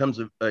word and becomes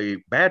a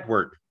bad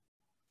word.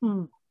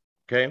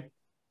 Okay.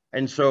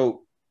 And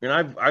so,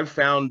 I've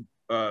found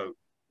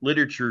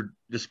literature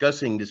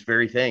discussing this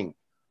very thing,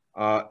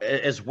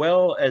 as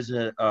well as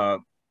an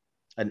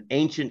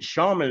ancient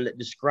shaman that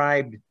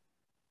described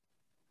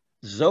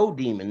Zozo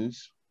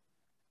demons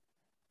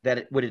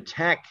that would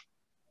attack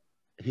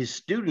his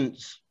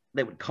students,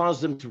 that would cause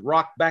them to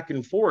rock back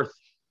and forth.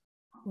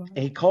 And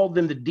he called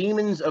them the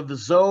demons of the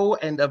Zo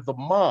and of the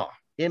Ma,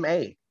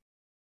 M-A.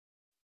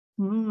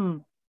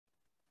 Now,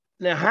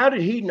 how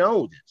did he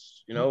know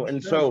this?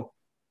 And so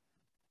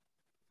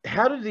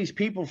how did these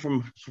people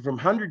from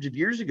hundreds of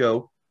years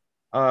ago,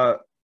 in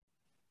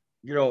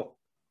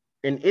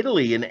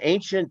Italy, an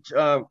ancient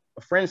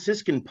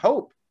Franciscan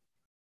Pope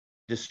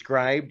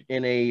described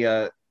in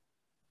a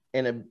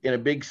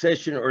big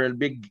session, or in a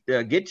big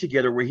get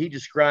together, where he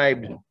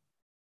described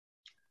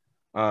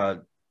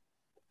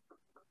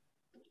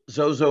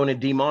Zozo in a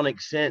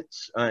demonic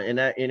sense, and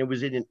it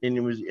was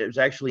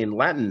actually in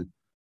Latin,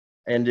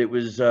 and it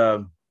was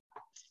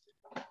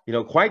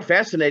quite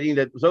fascinating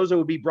that Zozo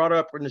would be brought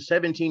up in the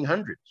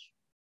 1700s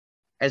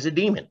as a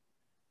demon,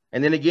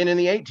 and then again in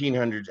the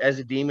 1800s as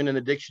a demon in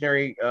the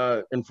dictionary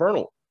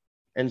Infernal.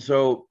 And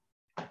so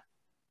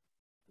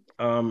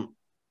I've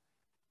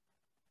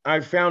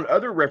found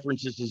other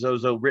references to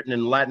Zozo written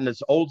in Latin,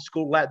 that's old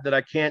school Latin, that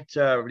I can't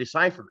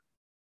decipher.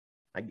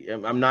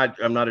 I'm not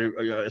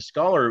a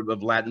scholar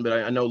of Latin,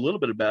 but I know a little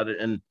bit about it,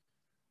 and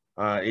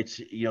it's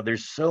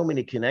there's so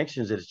many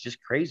connections that it's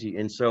just crazy.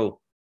 And so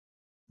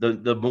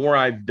the more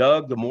I've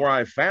dug, the more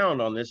I've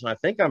found on this, and I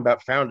think I'm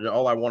about found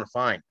all I want to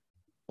find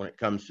when it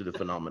comes to the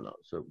phenomenon.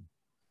 So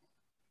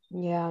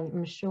yeah,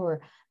 I'm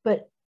sure.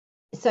 But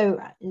so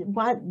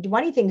why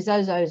do you think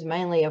Zozo is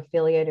mainly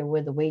affiliated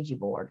with the Ouija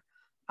board?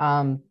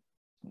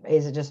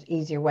 Is it just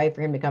easier way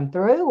for him to come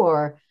through,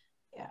 or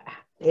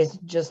is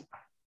just,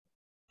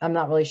 I'm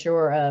not really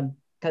sure,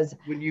 because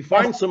when you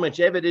find so much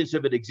evidence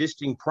of it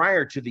existing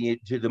prior to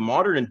the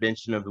modern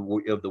invention of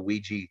the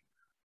Ouija,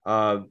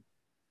 I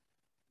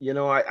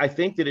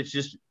think that it's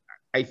just,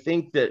 I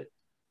think that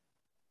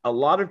a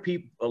lot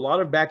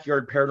of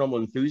backyard paranormal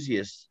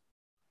enthusiasts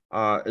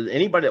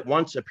Anybody that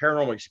wants a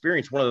paranormal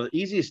experience, one of the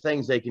easiest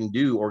things they can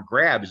do or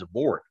grab is a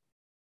board.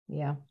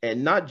 Yeah.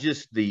 And not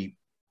just the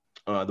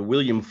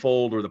William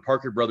Fold or the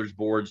Parker Brothers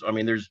boards. I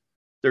mean, there's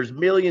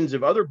millions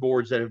of other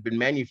boards that have been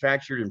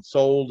manufactured and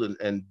sold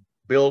and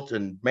built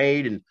and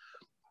made. And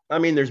I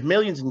mean, there's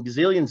millions and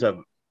gazillions of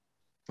them,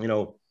 you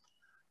know.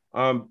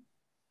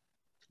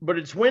 But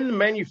it's when the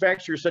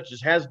manufacturers such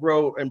as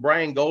Hasbro and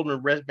Brian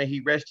Goldman, may he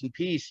rest in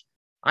peace,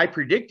 I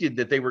predicted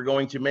that they were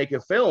going to make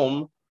a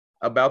film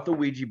about the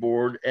Ouija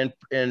board and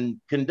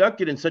conduct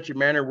it in such a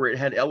manner where it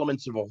had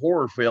elements of a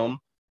horror film,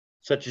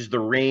 such as The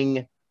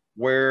Ring,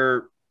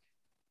 where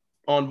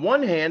on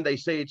one hand, they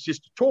say it's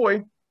just a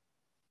toy.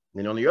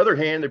 And on the other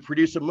hand, they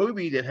produce a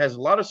movie that has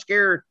a lot of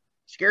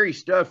scary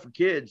stuff for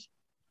kids.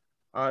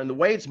 And the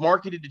way it's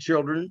marketed to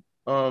children,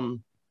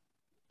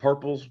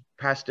 purples,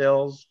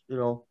 pastels, you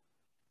know,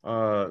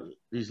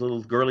 these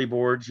little girly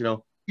boards, you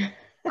know,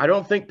 I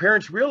don't think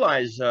parents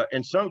realize,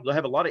 and some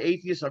have a lot of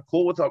atheists are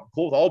cool with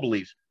all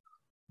beliefs,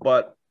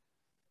 but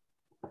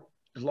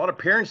there's a lot of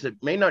parents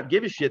that may not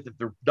give a shit that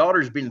their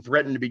daughter's been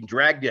threatened to be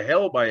dragged to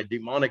hell by a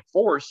demonic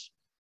force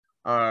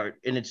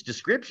in its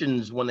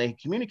descriptions when they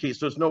communicate.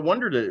 So it's no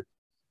wonder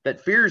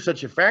that fear is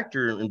such a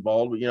factor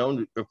involved, you know,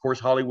 and of course,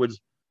 Hollywood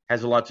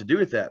has a lot to do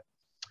with that.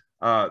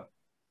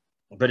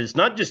 But it's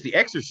not just The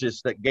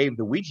Exorcist that gave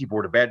the Ouija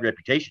board a bad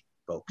reputation,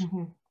 folks.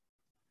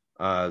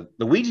 The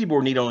Ouija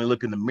board need only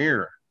look in the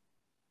mirror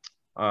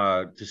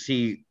to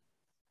see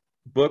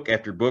book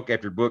after book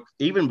after book.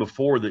 Even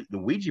before the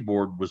Ouija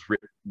board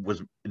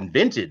was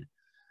invented,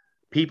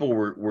 people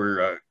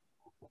were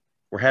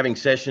having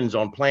sessions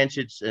on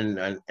planchets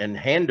and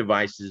hand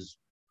devices,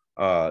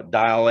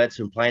 dialettes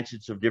and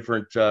planchets of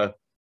different.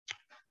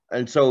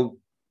 And so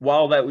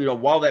while that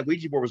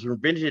Ouija board was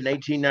invented in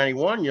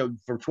 1891, you know,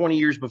 for 20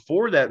 years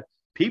before that,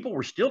 people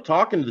were still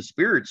talking to the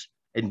spirits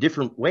in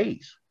different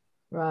ways.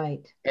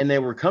 Right. And they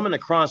were coming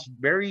across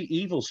very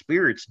evil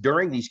spirits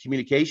during these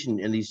communication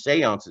and these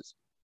seances.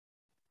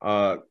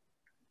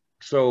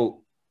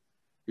 So,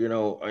 you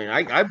know,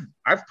 I mean,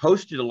 I've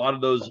posted a lot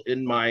of those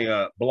in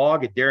my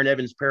blog at Darren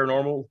Evans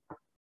Paranormal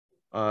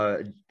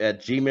at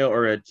Gmail,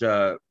 or at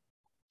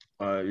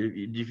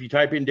if you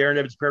type in Darren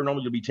Evans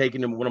Paranormal, you'll be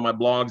taken to one of my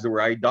blogs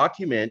where I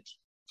document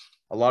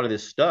a lot of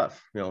this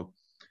stuff, you know.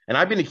 And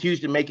I've been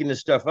accused of making this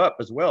stuff up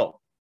as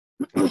well.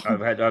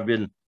 I've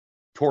been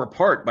tore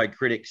apart by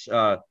critics,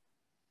 but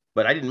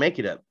I didn't make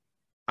it up.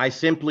 I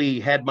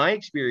simply had my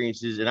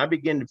experiences, and I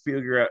began to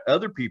figure out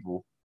other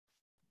people.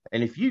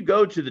 And if you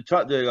go to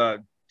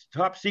the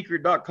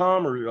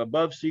topsecret.com or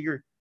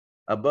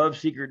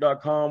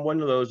abovesecret.com,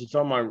 one of those, it's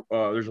on my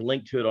there's a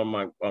link to it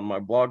on my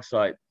blog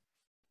site.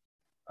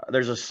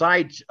 There's a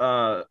site,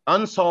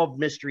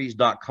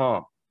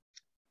 unsolvedmysteries.com,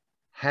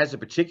 has a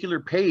particular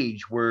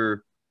page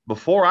where,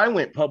 before I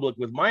went public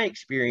with my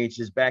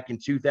experiences back in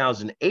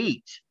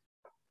 2008,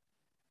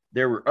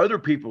 there were other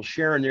people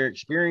sharing their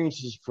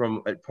experiences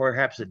from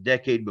perhaps a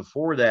decade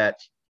before that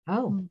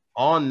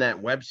on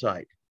that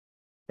website.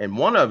 And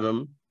one of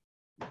them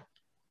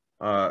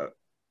that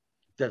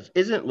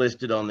isn't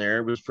listed on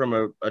there was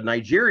from a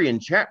Nigerian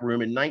chat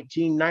room in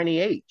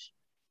 1998,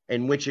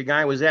 in which a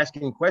guy was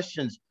asking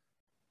questions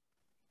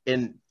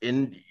in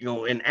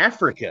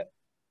Africa.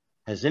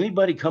 Has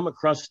anybody come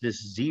across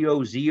this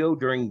Zozo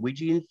during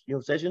Ouija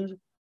sessions?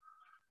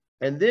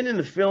 And then in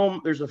the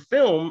film, there's a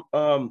film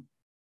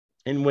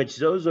in which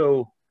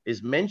Zozo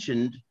is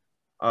mentioned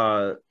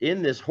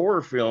in this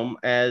horror film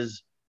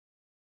as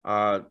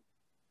the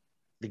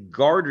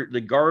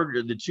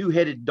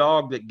two-headed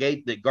dog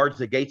that guards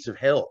the gates of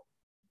hell.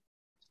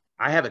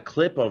 I have a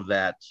clip of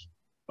that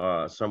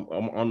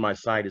on my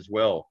site as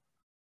well.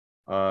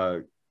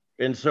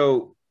 And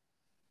so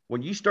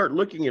when you start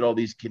looking at all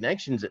these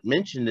connections that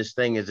mention this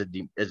thing as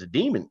a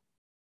demon,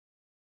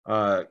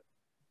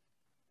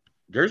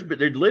 there's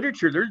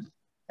literature,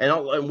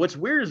 and what's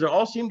weird is they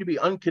all seem to be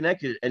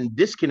unconnected and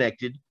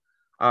disconnected.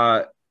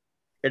 And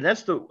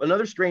that's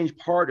another strange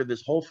part of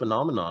this whole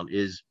phenomenon,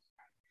 is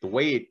the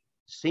way it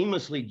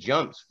seamlessly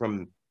jumps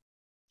from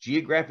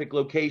geographic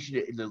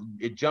location.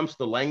 It jumps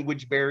the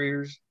language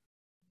barriers,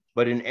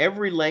 but in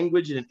every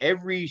language and in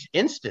every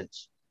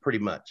instance, pretty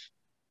much,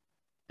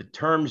 the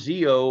term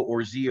Zio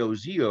or Zio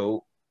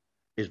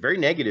is very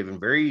negative and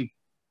very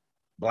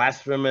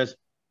blasphemous.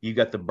 You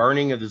got the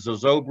burning of the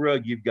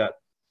Zozobra. You've got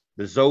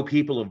the Zo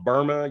people of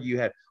Burma. You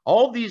had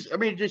all these. I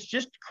mean, it's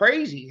just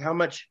crazy how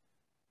much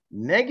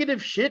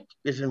negative shit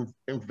is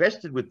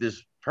invested with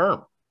this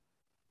term.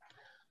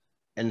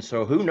 And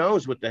so who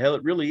knows what the hell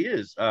it really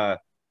is.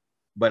 But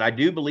I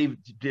do believe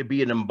it to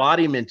be an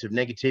embodiment of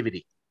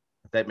negativity,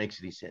 if that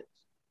makes any sense.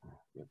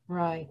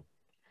 Right.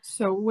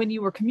 So when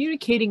you were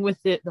communicating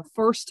with it the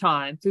first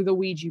time through the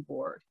Ouija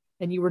board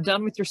and you were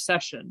done with your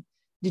session,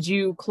 did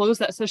you close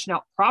that session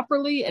out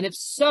properly? And if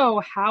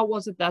so, how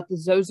was it that the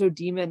Zozo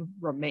Demon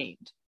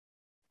remained?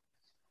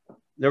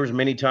 There was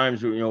many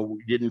times,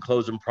 we didn't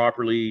close them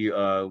properly.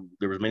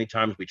 There was many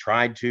times we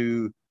tried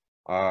to,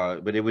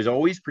 but it was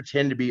always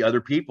pretend to be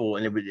other people.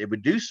 And it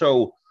would do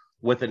so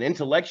with an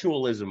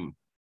intellectualism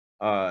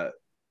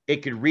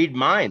it could read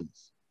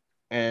minds,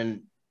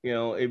 and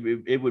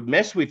it would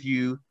mess with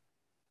you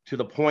to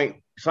the point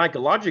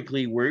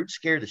psychologically where it would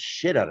scare the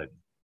shit out of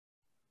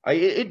you.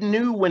 It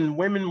knew when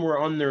women were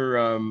on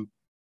their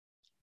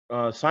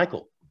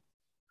cycle,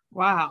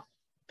 Wow.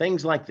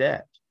 things like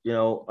that.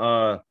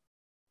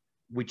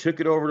 We took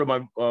it over to my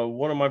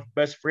one of my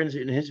best friends,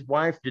 and his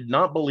wife did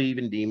not believe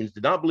in demons,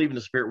 did not believe in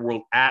the spirit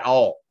world at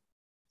all.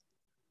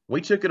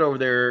 We took it over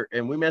there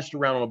and we messed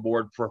around on a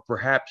board for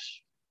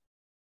perhaps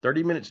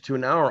 30 minutes to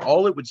an hour.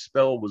 All it would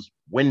spell was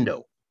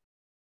window.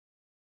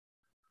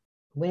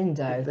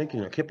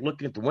 I kept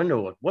looking at the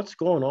window, like, what's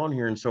going on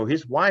here? And so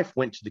his wife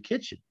went to the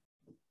kitchen.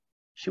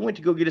 She went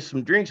to go get us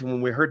some drinks. And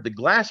when we heard the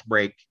glass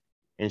break,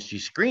 and she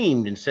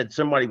screamed and said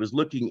somebody was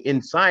looking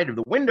inside of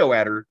the window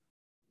at her,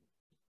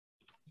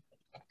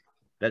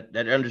 that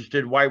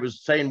understood why it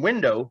was saying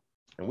window.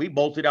 And we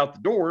bolted out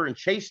the door and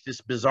chased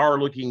this bizarre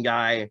looking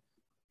guy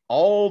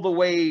all the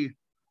way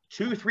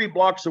 2-3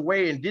 blocks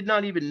away, and did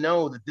not even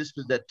know that this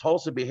was that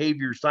Tulsa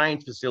Behavior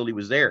Science Facility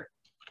was there.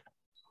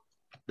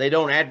 They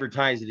don't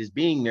advertise it as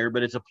being there,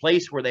 but it's a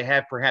place where they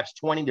have perhaps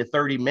 20 to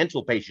 30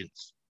 mental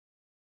patients.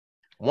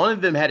 One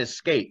of them had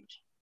escaped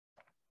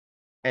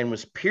and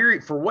was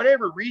for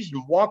whatever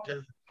reason, walked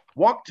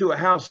to a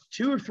house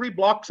 2 or 3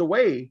 blocks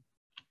away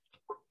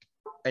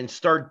and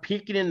started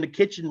peeking in the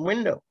kitchen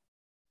window.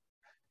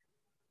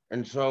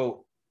 And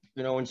so,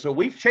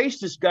 we've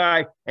chased this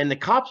guy, and the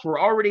cops were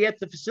already at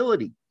the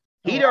facility.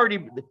 He'd already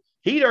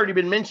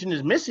been mentioned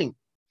as missing,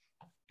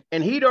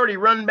 and he'd already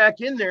run back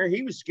in there.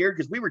 He was scared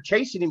because we were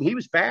chasing him. He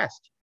was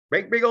fast,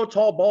 big old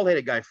tall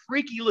bald-headed guy,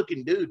 freaky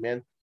looking dude,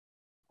 man.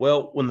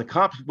 Well, when the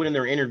cops went in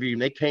there and interviewed him,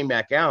 they came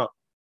back out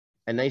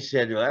and they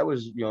said, that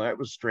was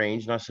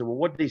strange. And I said, well,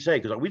 what did he say?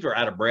 Because we were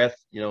out of breath,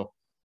 and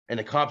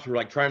the cops were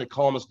like trying to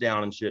calm us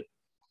down and shit.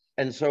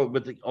 And so,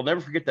 but I'll never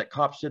forget that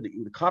cop said that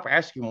the cop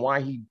asked him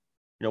why he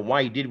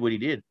did what he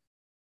did.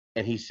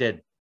 And he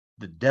said,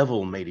 the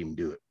devil made him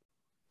do it.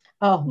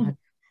 Oh,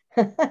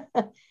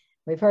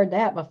 we've heard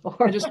that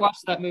before. I just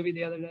watched that movie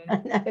the other day.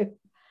 I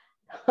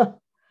know.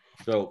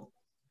 So,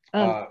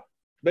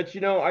 but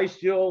I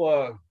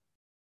still,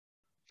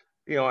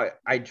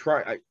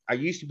 I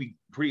used to be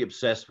pretty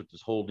obsessed with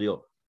this whole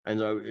deal.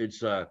 And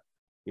it's, I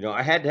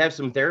had to have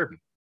some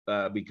therapy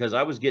because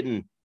I was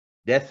getting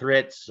death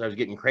threats. I was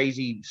getting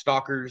crazy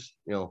stalkers,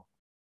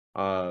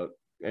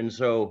 and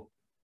so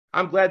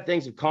I'm glad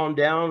things have calmed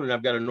down and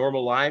I've got a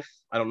normal life.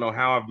 I don't know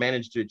how I've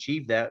managed to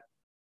achieve that.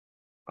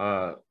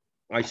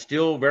 I'm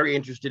still very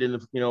interested in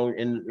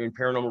in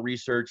paranormal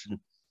research. And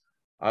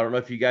I don't know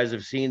if you guys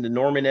have seen the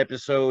Norman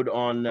episode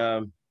on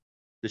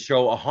the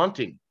show A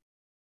Haunting.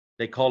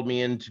 They called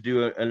me in to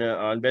do an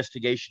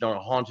investigation on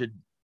a haunted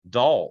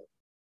doll.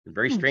 And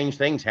very strange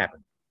things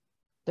happened.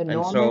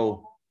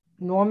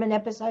 Norman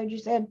episode, you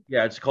said?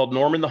 Yeah, it's called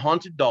Norman the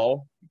Haunted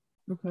Doll.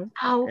 Okay.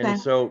 Oh, okay. And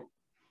so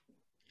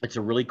it's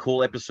a really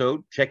cool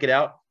episode. Check it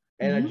out.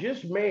 And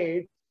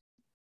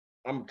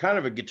I'm kind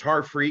of a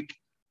guitar freak,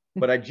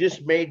 but I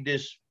just made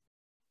this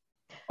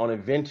on a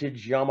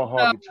vintage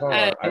Yamaha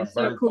guitar. That's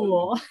so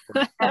cool.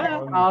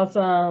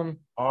 Awesome.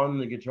 On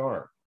the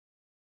guitar.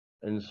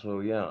 And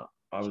so, yeah.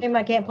 Shame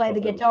I can't play the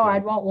guitar.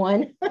 I'd want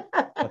one.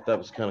 I thought that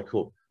was kind of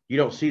cool. You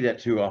don't see that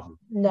too often.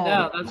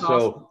 No, that's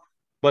awesome.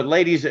 But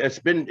ladies, it's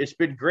been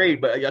great.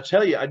 But I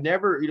tell you, I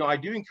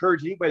do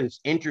encourage anybody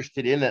that's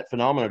interested in that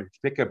phenomenon to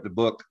pick up the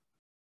book,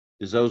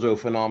 the Zozo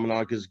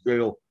Phenomenon, because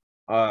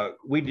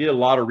we did a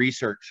lot of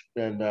research,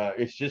 and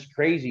it's just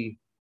crazy,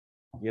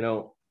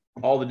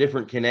 all the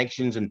different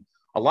connections, and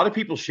a lot of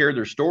people share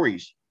their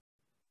stories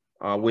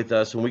with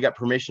us, and we got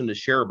permission to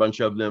share a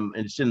bunch of them,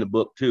 and it's in the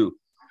book too.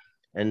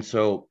 And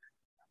so,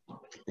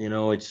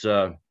 it's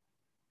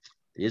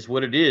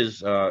what it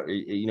is.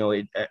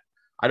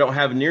 I don't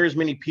have near as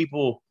many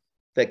people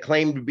that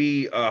claim to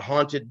be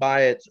haunted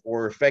by it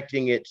or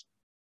affecting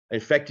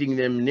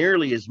them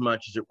nearly as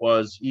much as it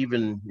was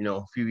even,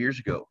 a few years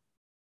ago.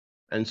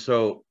 And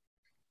so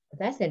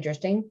that's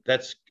interesting.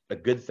 That's a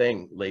good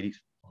thing,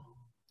 ladies.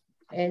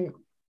 And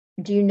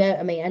do you know,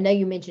 I know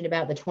you mentioned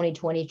about the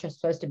 2020 just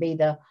supposed to be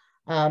the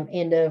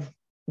end of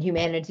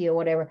humanity or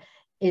whatever.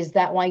 Is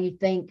that why you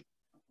think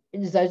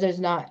Zozo's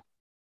not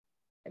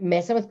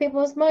messing with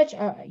people as much?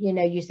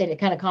 You said it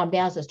kind of calmed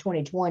down since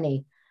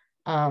 2020.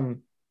 I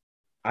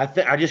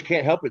just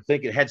can't help but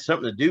think it had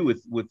something to do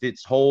with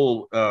its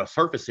whole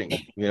surfacing,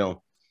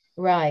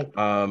 Right.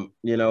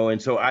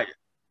 And so I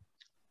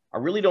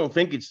really don't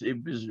think it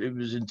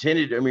was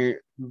intended. I mean,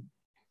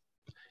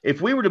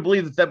 if we were to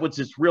believe that was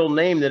its real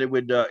name, that it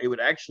would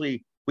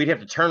actually, we'd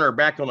have to turn our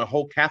back on the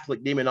whole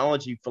Catholic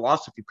demonology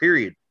philosophy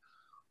period,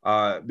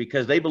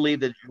 because they believe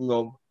that,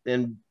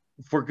 and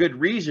for good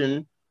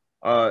reason,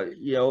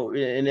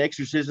 in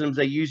exorcisms,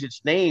 they use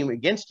its name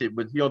against it.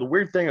 But, the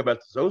weird thing about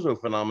the Zozo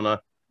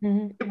phenomena,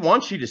 it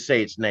wants you to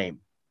say its name.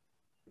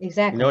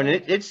 Exactly. And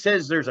it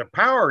says there's a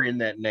power in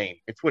that name.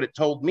 It's what it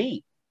told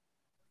me.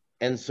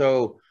 And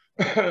so,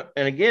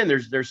 and again,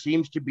 there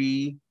seems to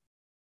be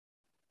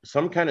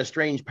some kind of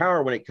strange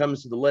power when it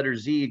comes to the letter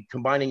Z,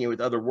 combining it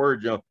with other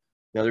words.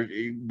 Now,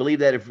 you believe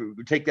that if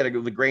we take that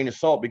with a grain of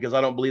salt, because I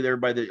don't believe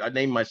everybody that I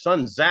named my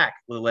son Zach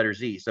with the letter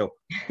Z. So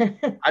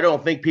I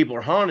don't think people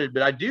are haunted,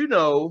 but I do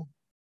know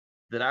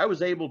that I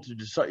was able to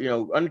decide,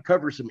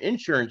 uncover some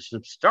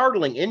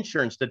startling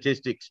insurance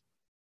statistics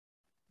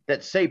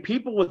that say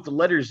people with the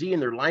letter Z in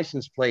their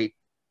license plate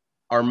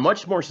are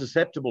much more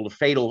susceptible to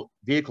fatal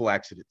vehicle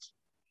accidents.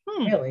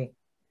 Really?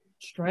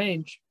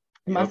 Strange.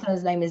 My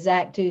son's name is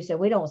Zach too, so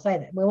we don't say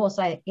that. We won't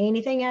say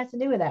anything has to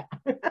do with that.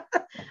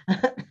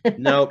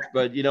 No,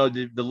 but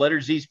the letter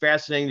Z is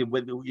fascinating.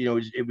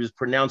 It was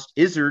pronounced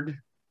Izzard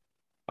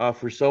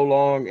for so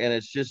long, and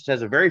it just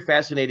has a very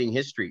fascinating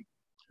history.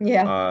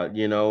 Yeah.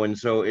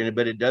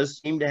 But it does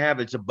seem to have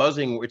it's a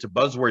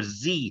buzzword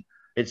Z.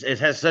 It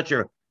has such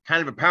a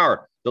kind of a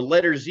power. The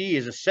letter Z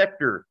is a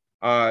scepter.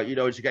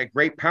 It's got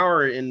great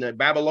power in the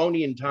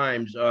Babylonian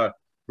times.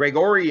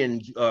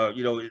 Gregorian,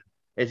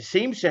 it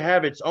seems to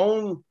have its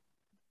own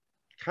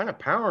kind of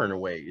power in a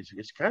way.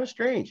 It's kind of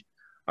strange.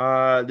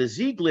 The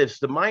Z glyphs,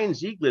 the Mayan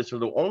Z glyphs, are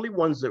the only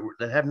ones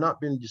that have not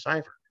been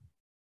deciphered.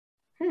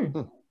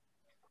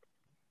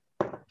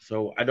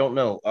 So I don't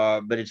know,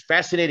 but it's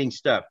fascinating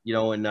stuff,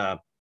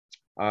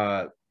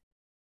 I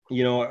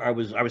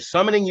was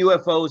summoning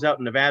UFOs out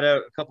in Nevada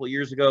a couple of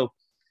years ago.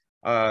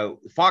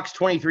 Fox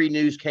 23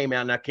 News came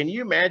out. Now, can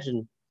you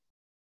imagine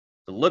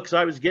the looks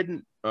I was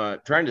getting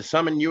trying to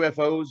summon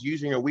UFOs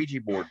using a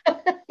Ouija board?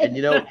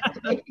 And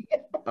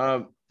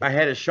I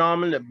had a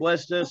shaman that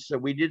blessed us. So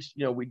we did,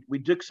 we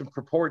took some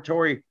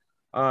preparatory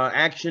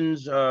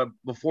actions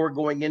before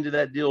going into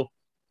that deal.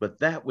 But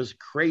that was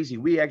crazy.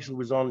 We actually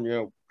was on,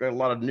 got a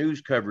lot of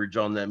news coverage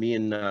on that. Me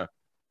and the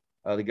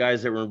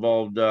guys that were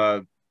involved,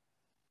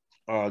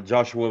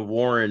 Joshua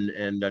Warren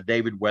and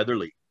David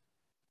Weatherly,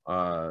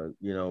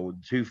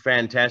 two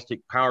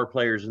fantastic power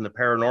players in the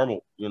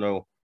paranormal,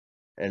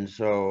 and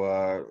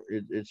so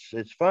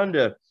it's fun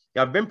to.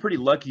 I've been pretty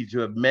lucky to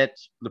have met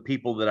the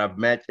people that I've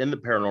met in the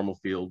paranormal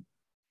field.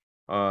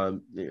 I've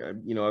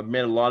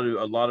met a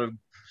lot of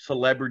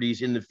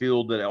celebrities in the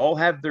field that all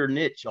have their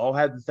niche, all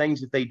have the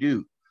things that they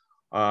do.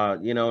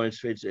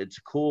 It's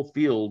a cool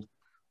field.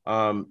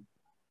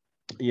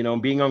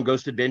 Being on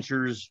Ghost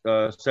Adventures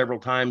several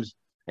times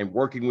and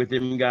working with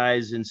them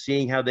guys and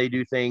seeing how they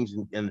do things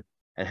and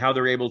how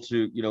they're able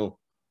to,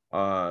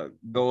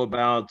 go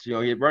about,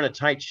 you run a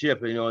tight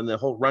ship, and the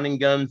whole running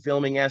gun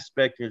filming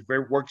aspect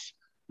works.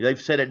 They've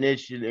set a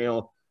niche,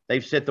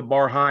 they've set the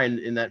bar high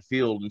in that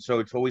field. And so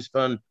it's always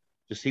fun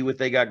to see what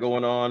they got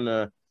going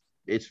on.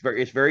 It's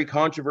very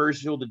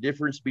controversial, the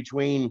difference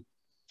between,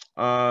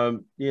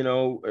 an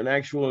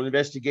actual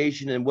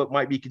investigation and what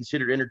might be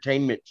considered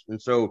entertainment.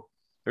 And so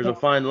there's a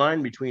fine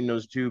line between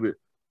those two, but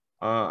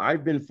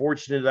I've been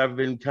fortunate. I've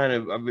been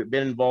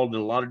involved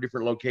in a lot of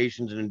different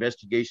locations and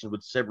investigations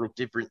with several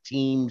different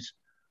teams,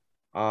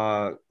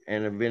 and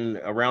have been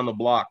around the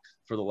block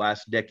for the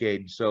last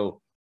decade.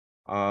 So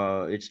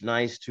it's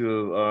nice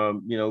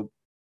to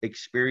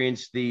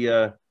experience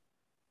the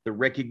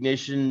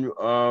recognition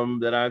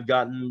that I've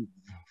gotten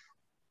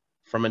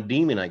from a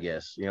demon, I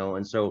guess.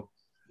 And so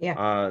yeah.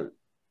 But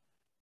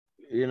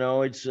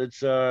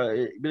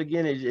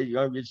again,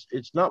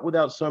 it's not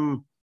without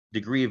some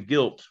degree of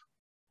guilt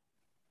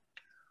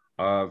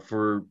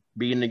for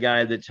being the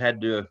guy that's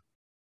had to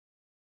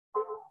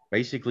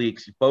basically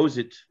expose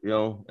it,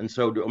 and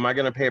so am I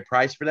going to pay a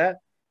price for that?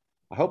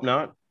 I hope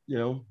not.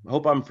 I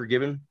hope I'm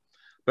forgiven,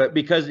 but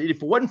because if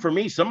it wasn't for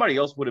me, somebody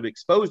else would have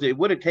exposed it. It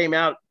would have came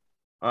out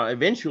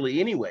eventually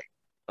anyway,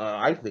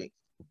 I think.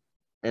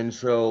 And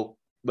so,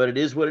 but it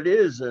is what it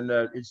is, and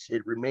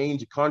it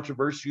remains a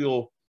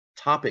controversial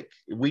topic,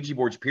 Ouija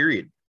boards,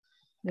 period.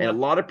 Yeah. And a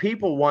lot of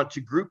people want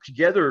to group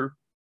together.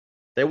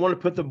 They want to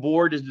put the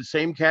board as the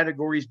same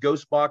categories,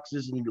 ghost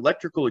boxes and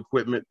electrical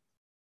equipment.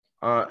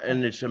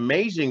 And it's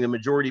amazing the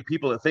majority of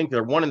people that think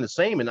they're one and the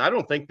same, and I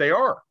don't think they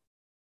are.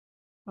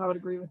 I would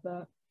agree with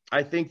that.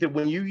 I think that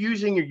when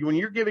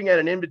you're giving out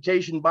an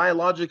invitation,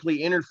 biologically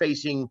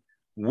interfacing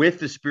with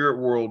the spirit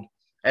world,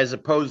 as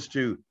opposed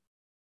to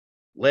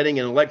letting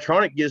an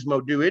electronic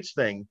gizmo do its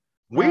thing,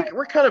 we have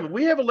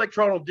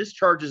electronal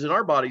discharges in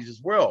our bodies as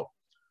well.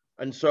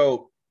 And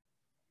so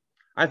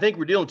I think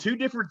we're dealing two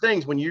different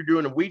things when you're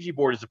doing a Ouija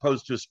board as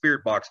opposed to a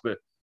spirit box. But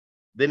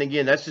then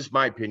again, that's just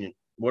my opinion.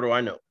 What do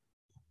I know?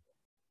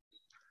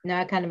 No,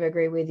 I kind of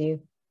agree with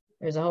you.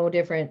 There's a whole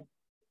different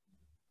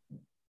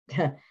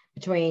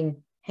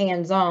between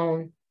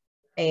hands-on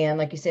and,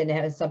 like you said,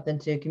 having something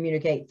to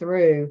communicate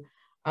through,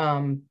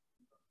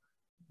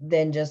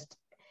 than just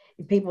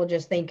people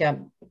just think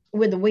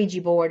with the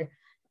Ouija board,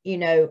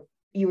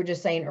 you were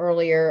just saying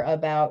earlier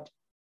about,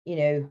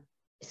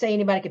 say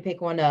anybody could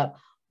pick one up.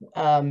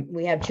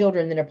 We have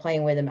children that are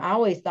playing with them. I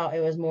always thought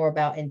it was more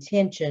about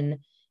intention,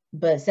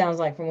 but it sounds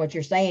like from what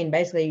you're saying,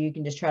 basically you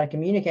can just try to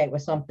communicate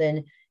with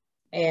something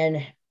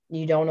and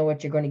you don't know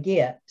what you're going to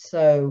get.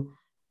 So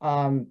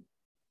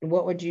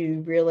what would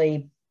you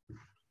really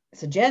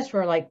suggest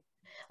for like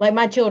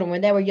my children,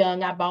 when they were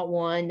young? I bought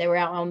one. They were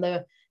out on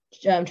the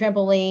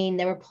trampoline,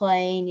 they were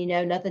playing,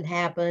 nothing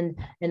happened.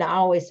 And I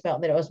always felt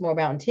that it was more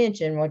about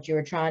intention, what you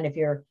were trying, if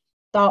you're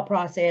thought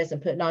process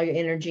and putting all your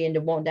energy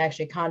into wanting to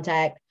actually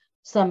contact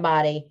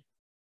somebody,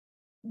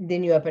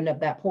 then you open up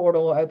that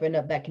portal, open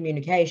up that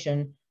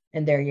communication,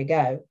 and there you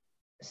go.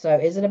 So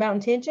is it about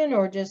intention,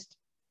 or just,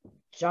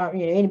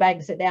 anybody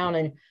can sit down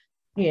and,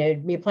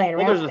 be playing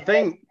around? Well,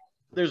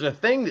 there's a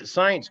thing that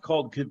science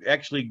could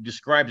actually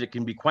describes, it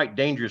can be quite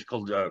dangerous,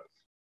 called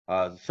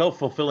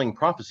self-fulfilling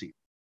prophecy.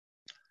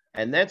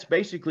 And that's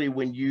basically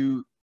when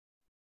you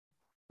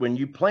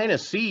plant a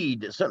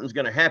seed that something's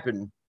going to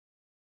happen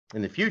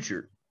in the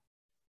future,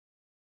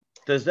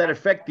 does that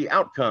affect the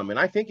outcome? And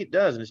I think it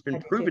does, and it's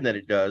been proven that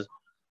it does.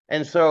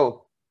 And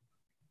so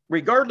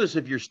regardless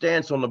of your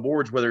stance on the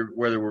boards, whether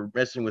we're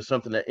messing with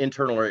something that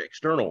internal or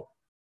external,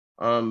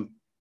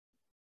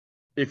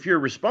 if you're a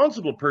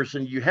responsible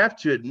person, you have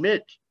to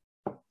admit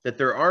that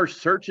there are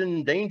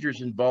certain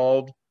dangers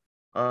involved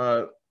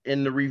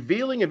in the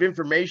revealing of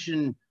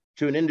information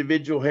to an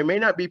individual who may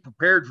not be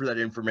prepared for that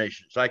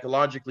information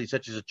psychologically,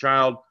 such as a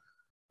child,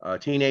 a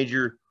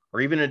teenager, or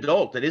even an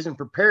adult that isn't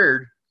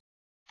prepared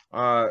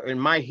and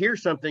might hear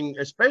something.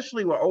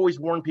 Especially, I always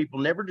warn people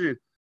never to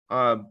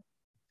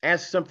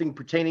ask something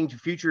pertaining to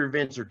future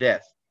events or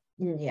death.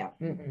 Yeah.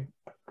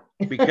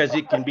 Because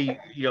it can be,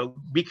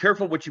 be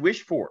careful what you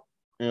wish for.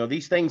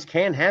 These things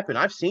can happen.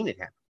 I've seen it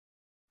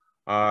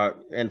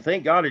happen. And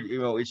thank God,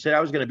 it said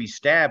I was going to be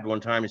stabbed one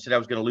time. It said I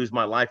was going to lose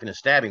my life in a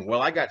stabbing.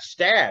 Well, I got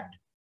stabbed.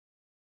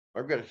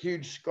 I've got a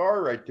huge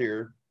scar right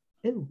there.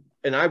 Ooh.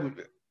 And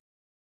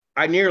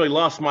I nearly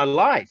lost my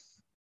life.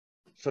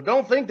 So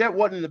don't think that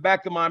wasn't in the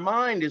back of my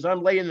mind as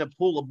I'm laying in a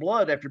pool of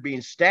blood after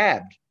being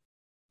stabbed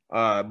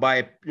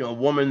by a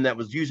woman that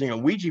was using a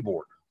Ouija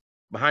board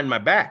behind my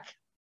back.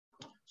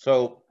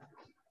 So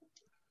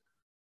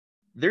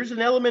there's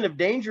an element of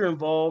danger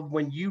involved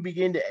when you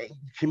begin to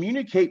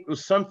communicate with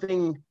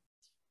something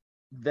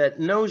that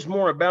knows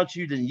more about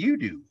you than you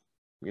do,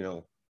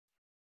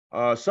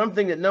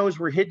 something that knows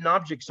where hidden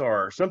objects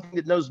are, something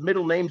that knows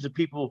middle names of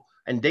people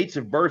and dates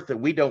of birth that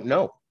we don't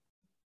know.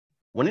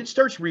 When it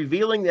starts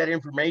revealing that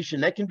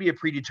information, that can be a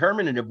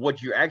predeterminant of what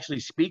you're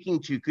actually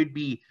speaking to, could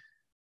be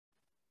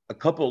a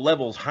couple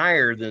levels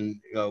higher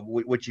than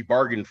what you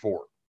bargained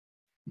for,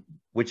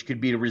 which could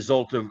be the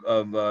result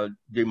of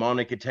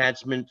demonic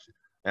attachment.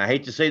 And I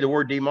hate to say the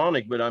word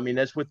demonic, but I mean,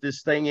 that's what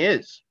this thing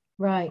is.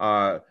 Right.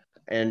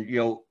 And,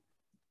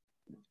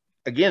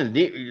 again,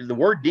 the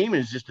word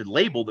demon is just a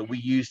label that we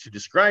use to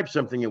describe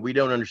something that we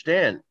don't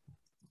understand.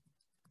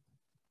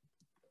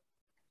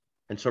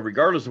 And so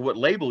regardless of what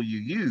label you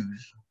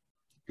use,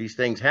 these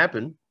things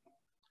happen.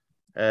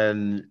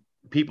 And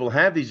people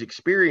have these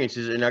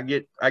experiences, and I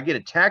get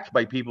attacked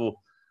by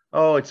people.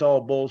 Oh, it's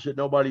all bullshit.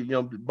 Nobody,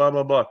 blah,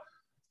 blah, blah.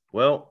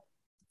 Well,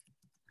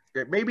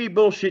 it may be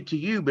bullshit to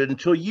you, but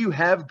until you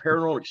have a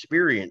paranormal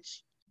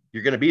experience,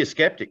 you're going to be a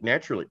skeptic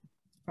naturally.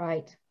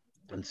 Right.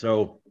 And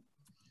so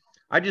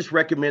I just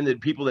recommend that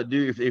people that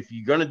do, if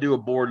you're going to do a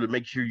board, to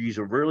make sure you use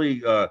a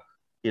really,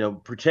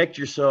 protect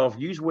yourself,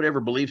 use whatever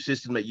belief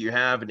system that you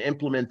have and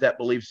implement that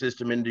belief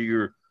system into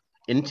your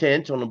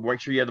intent.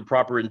 Make sure you have the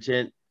proper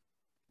intent.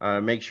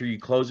 Make sure you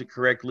close it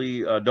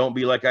correctly. Don't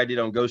be like I did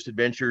on Ghost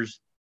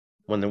Adventures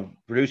when the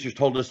producers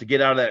told us to get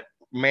out of that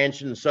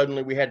mansion.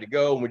 Suddenly we had to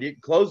go and we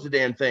didn't close the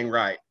damn thing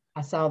right.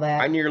 I saw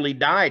that. I nearly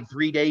died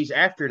 3 days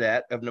after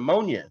that of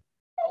pneumonia,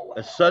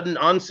 a sudden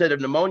onset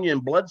of pneumonia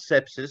and blood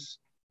sepsis.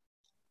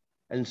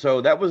 And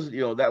so that was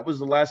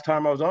the last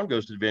time I was on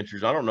Ghost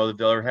Adventures. I don't know that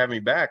they'll ever have me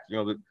back.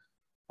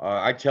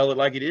 I tell it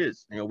like it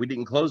is. We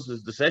didn't close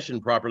the session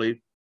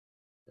properly.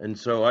 And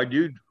so I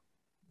do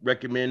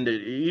recommend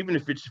it, even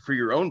if it's for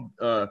your own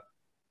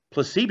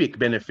placebo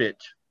benefit,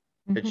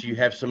 that you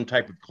have some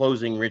type of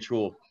closing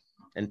ritual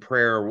and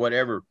prayer or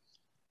whatever.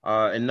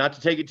 And not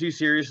to take it too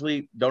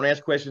seriously. Don't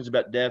ask questions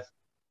about death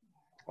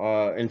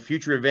and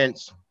future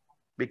events,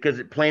 because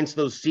it plants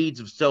those seeds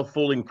of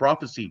self-fulfilling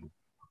prophecy.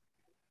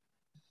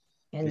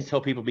 And just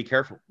tell people be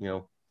careful,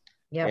 Yeah.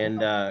 And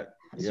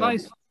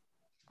Nice.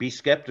 be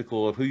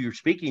skeptical of who you're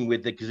speaking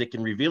with, because it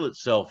can reveal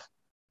itself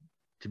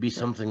to be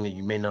something that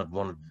you may not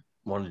want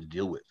to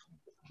deal with.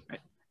 Right.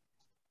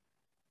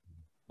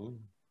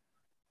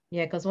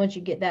 Yeah, because once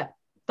you get that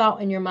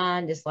thought in your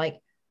mind, it's like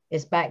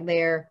it's back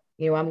there.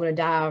 I'm going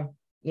to die.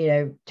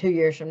 2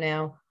 years from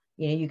now.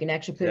 You can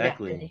actually put it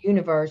out in the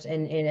universe,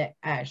 and it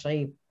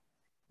actually,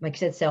 like I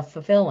said,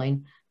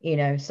 self-fulfilling.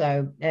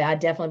 So I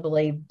definitely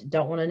believe.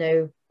 Don't want to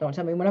know. Don't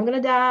tell me when I'm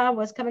going to die.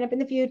 What's coming up in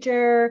the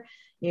future?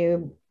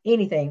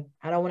 Anything.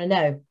 I don't want to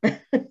know.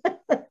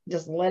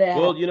 Just let it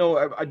out.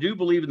 Well, I do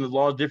believe in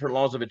the different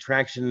laws of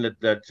attraction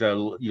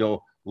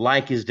that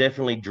like is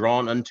definitely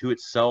drawn unto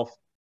itself.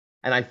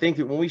 And I think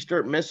that when we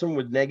start messing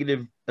with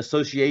negative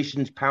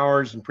associations,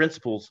 powers, and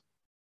principles,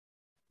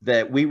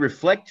 that we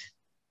reflect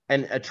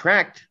and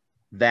attract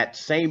that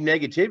same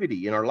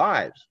negativity in our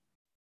lives.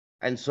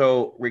 And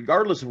so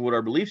regardless of what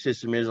our belief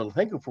system is, I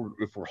think if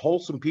we're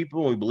wholesome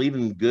people and we believe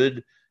in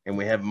good and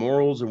we have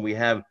morals and we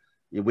don't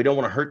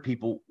want to hurt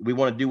people, we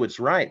want to do what's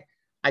right.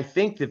 I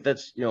think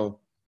that's,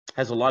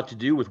 has a lot to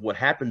do with what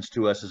happens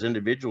to us as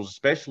individuals,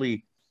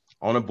 especially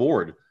on a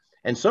board.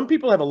 And some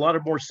people have a lot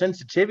of more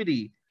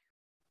sensitivity.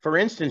 For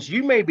instance,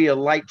 you may be a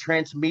light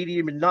trance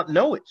medium and not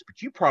know it,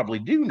 but you probably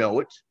do know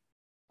it.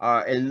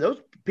 And those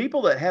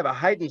people that have a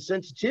heightened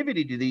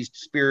sensitivity to these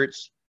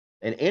spirits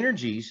and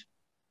energies,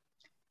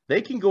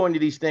 they can go into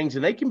these things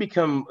and they can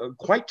become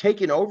quite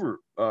taken over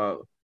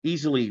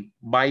easily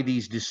by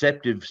these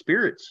deceptive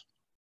spirits.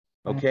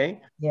 Okay.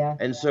 Yeah.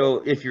 And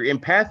so if you're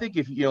empathic,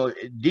 if you know,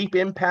 deep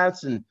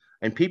empaths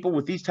and people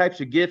with these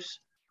types of gifts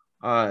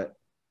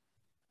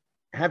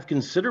have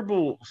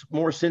considerable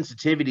more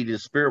sensitivity to the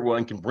spirit world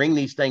and can bring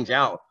these things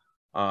out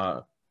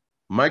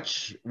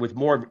much with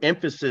more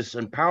emphasis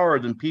and power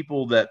than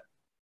people that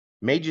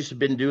may just have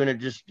been doing it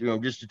just, you know,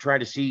 just to try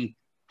to see,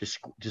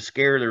 to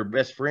scare their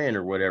best friend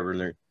or whatever. And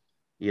they're,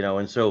 you know,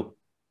 and so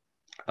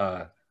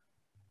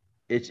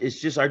it's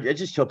just, I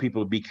just tell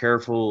people to be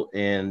careful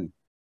and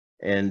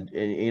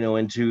you know,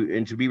 and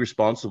to be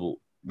responsible,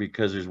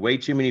 because there's way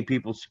too many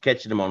people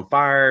catching them on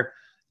fire,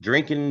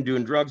 drinking,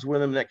 doing drugs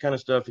with them, that kind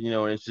of stuff. And, you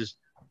know, and it's just,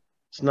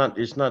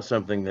 it's not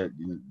something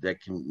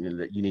that can, you know,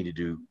 that you need to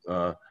do.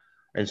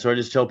 And so I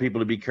just tell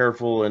people to be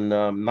careful, and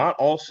not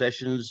all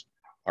sessions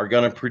are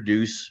going to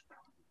produce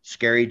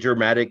scary,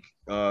 dramatic,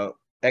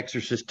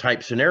 exorcist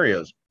type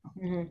scenarios.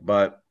 Mm-hmm.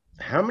 But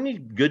how many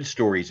good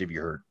stories have you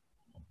heard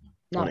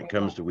when it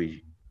comes to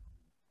Ouija?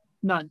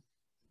 None.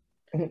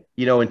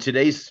 You know, in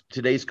today's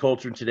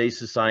culture, today's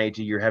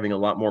society, you're having a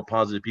lot more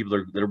positive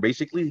people that are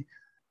basically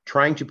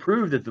trying to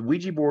prove that the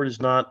Ouija board is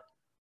not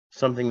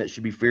something that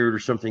should be feared or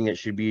something that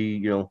should be,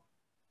 you know,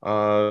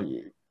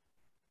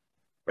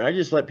 I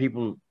just let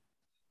people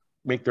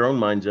make their own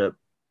minds up,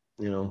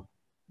 you know.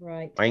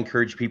 Right. I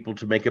encourage people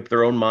to make up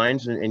their own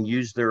minds and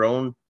use their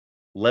own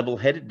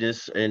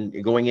level-headedness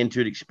and going into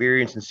an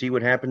experience and see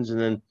what happens. And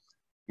then,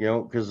 you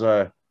know, because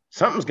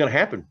something's going to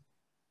happen.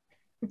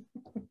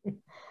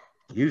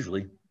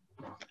 Usually.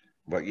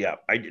 But yeah,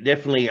 I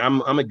definitely,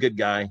 I'm a good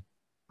guy.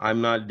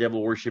 I'm not a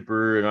devil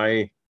worshiper,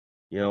 and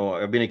you know,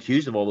 I've been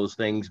accused of all those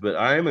things, but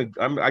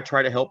I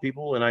try to help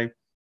people, and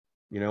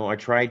you know, I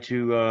try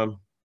to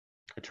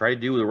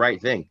do the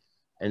right thing.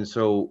 And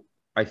so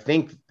I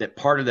think that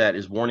part of that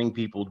is warning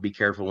people to be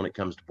careful when it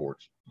comes to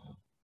boards.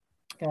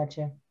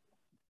 Gotcha.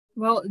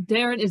 Well,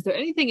 Darren, is there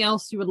anything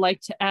else you would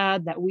like to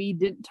add that we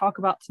didn't talk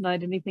about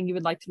tonight? Anything you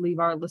would like to leave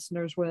our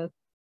listeners with?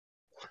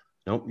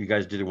 Nope, you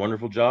guys did a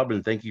wonderful job,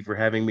 and thank you for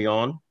having me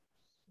on.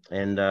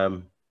 And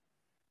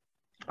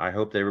I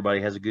hope that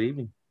everybody has a good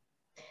evening.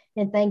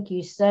 And thank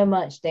you so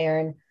much,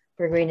 Darren,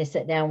 for agreeing to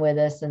sit down with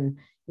us. And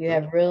you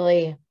have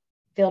really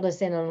filled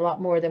us in on a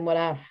lot more than what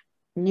I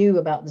knew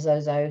about the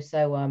Zozo.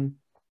 So,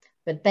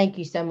 but thank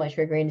you so much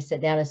for agreeing to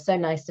sit down. It's so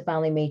nice to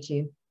finally meet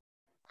you.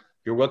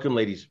 You're welcome,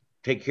 ladies.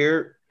 Take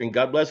care and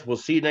God bless. We'll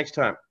see you next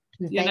time.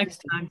 See you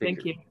next time.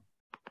 Thank you.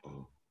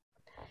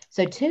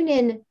 So tune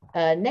in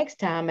next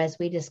time as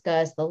we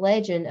discuss the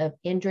legend of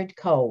Indrid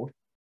Cold.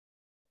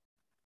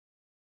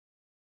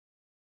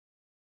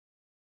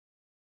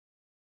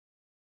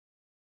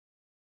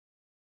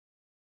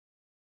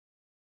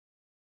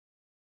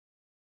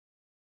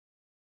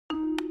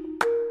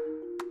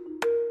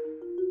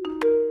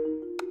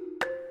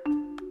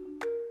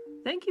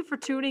 Thank you for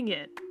tuning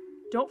in.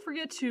 Don't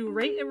forget to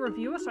rate and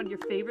review us on your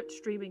favorite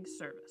streaming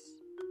service.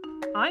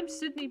 I'm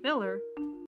Sydney Miller,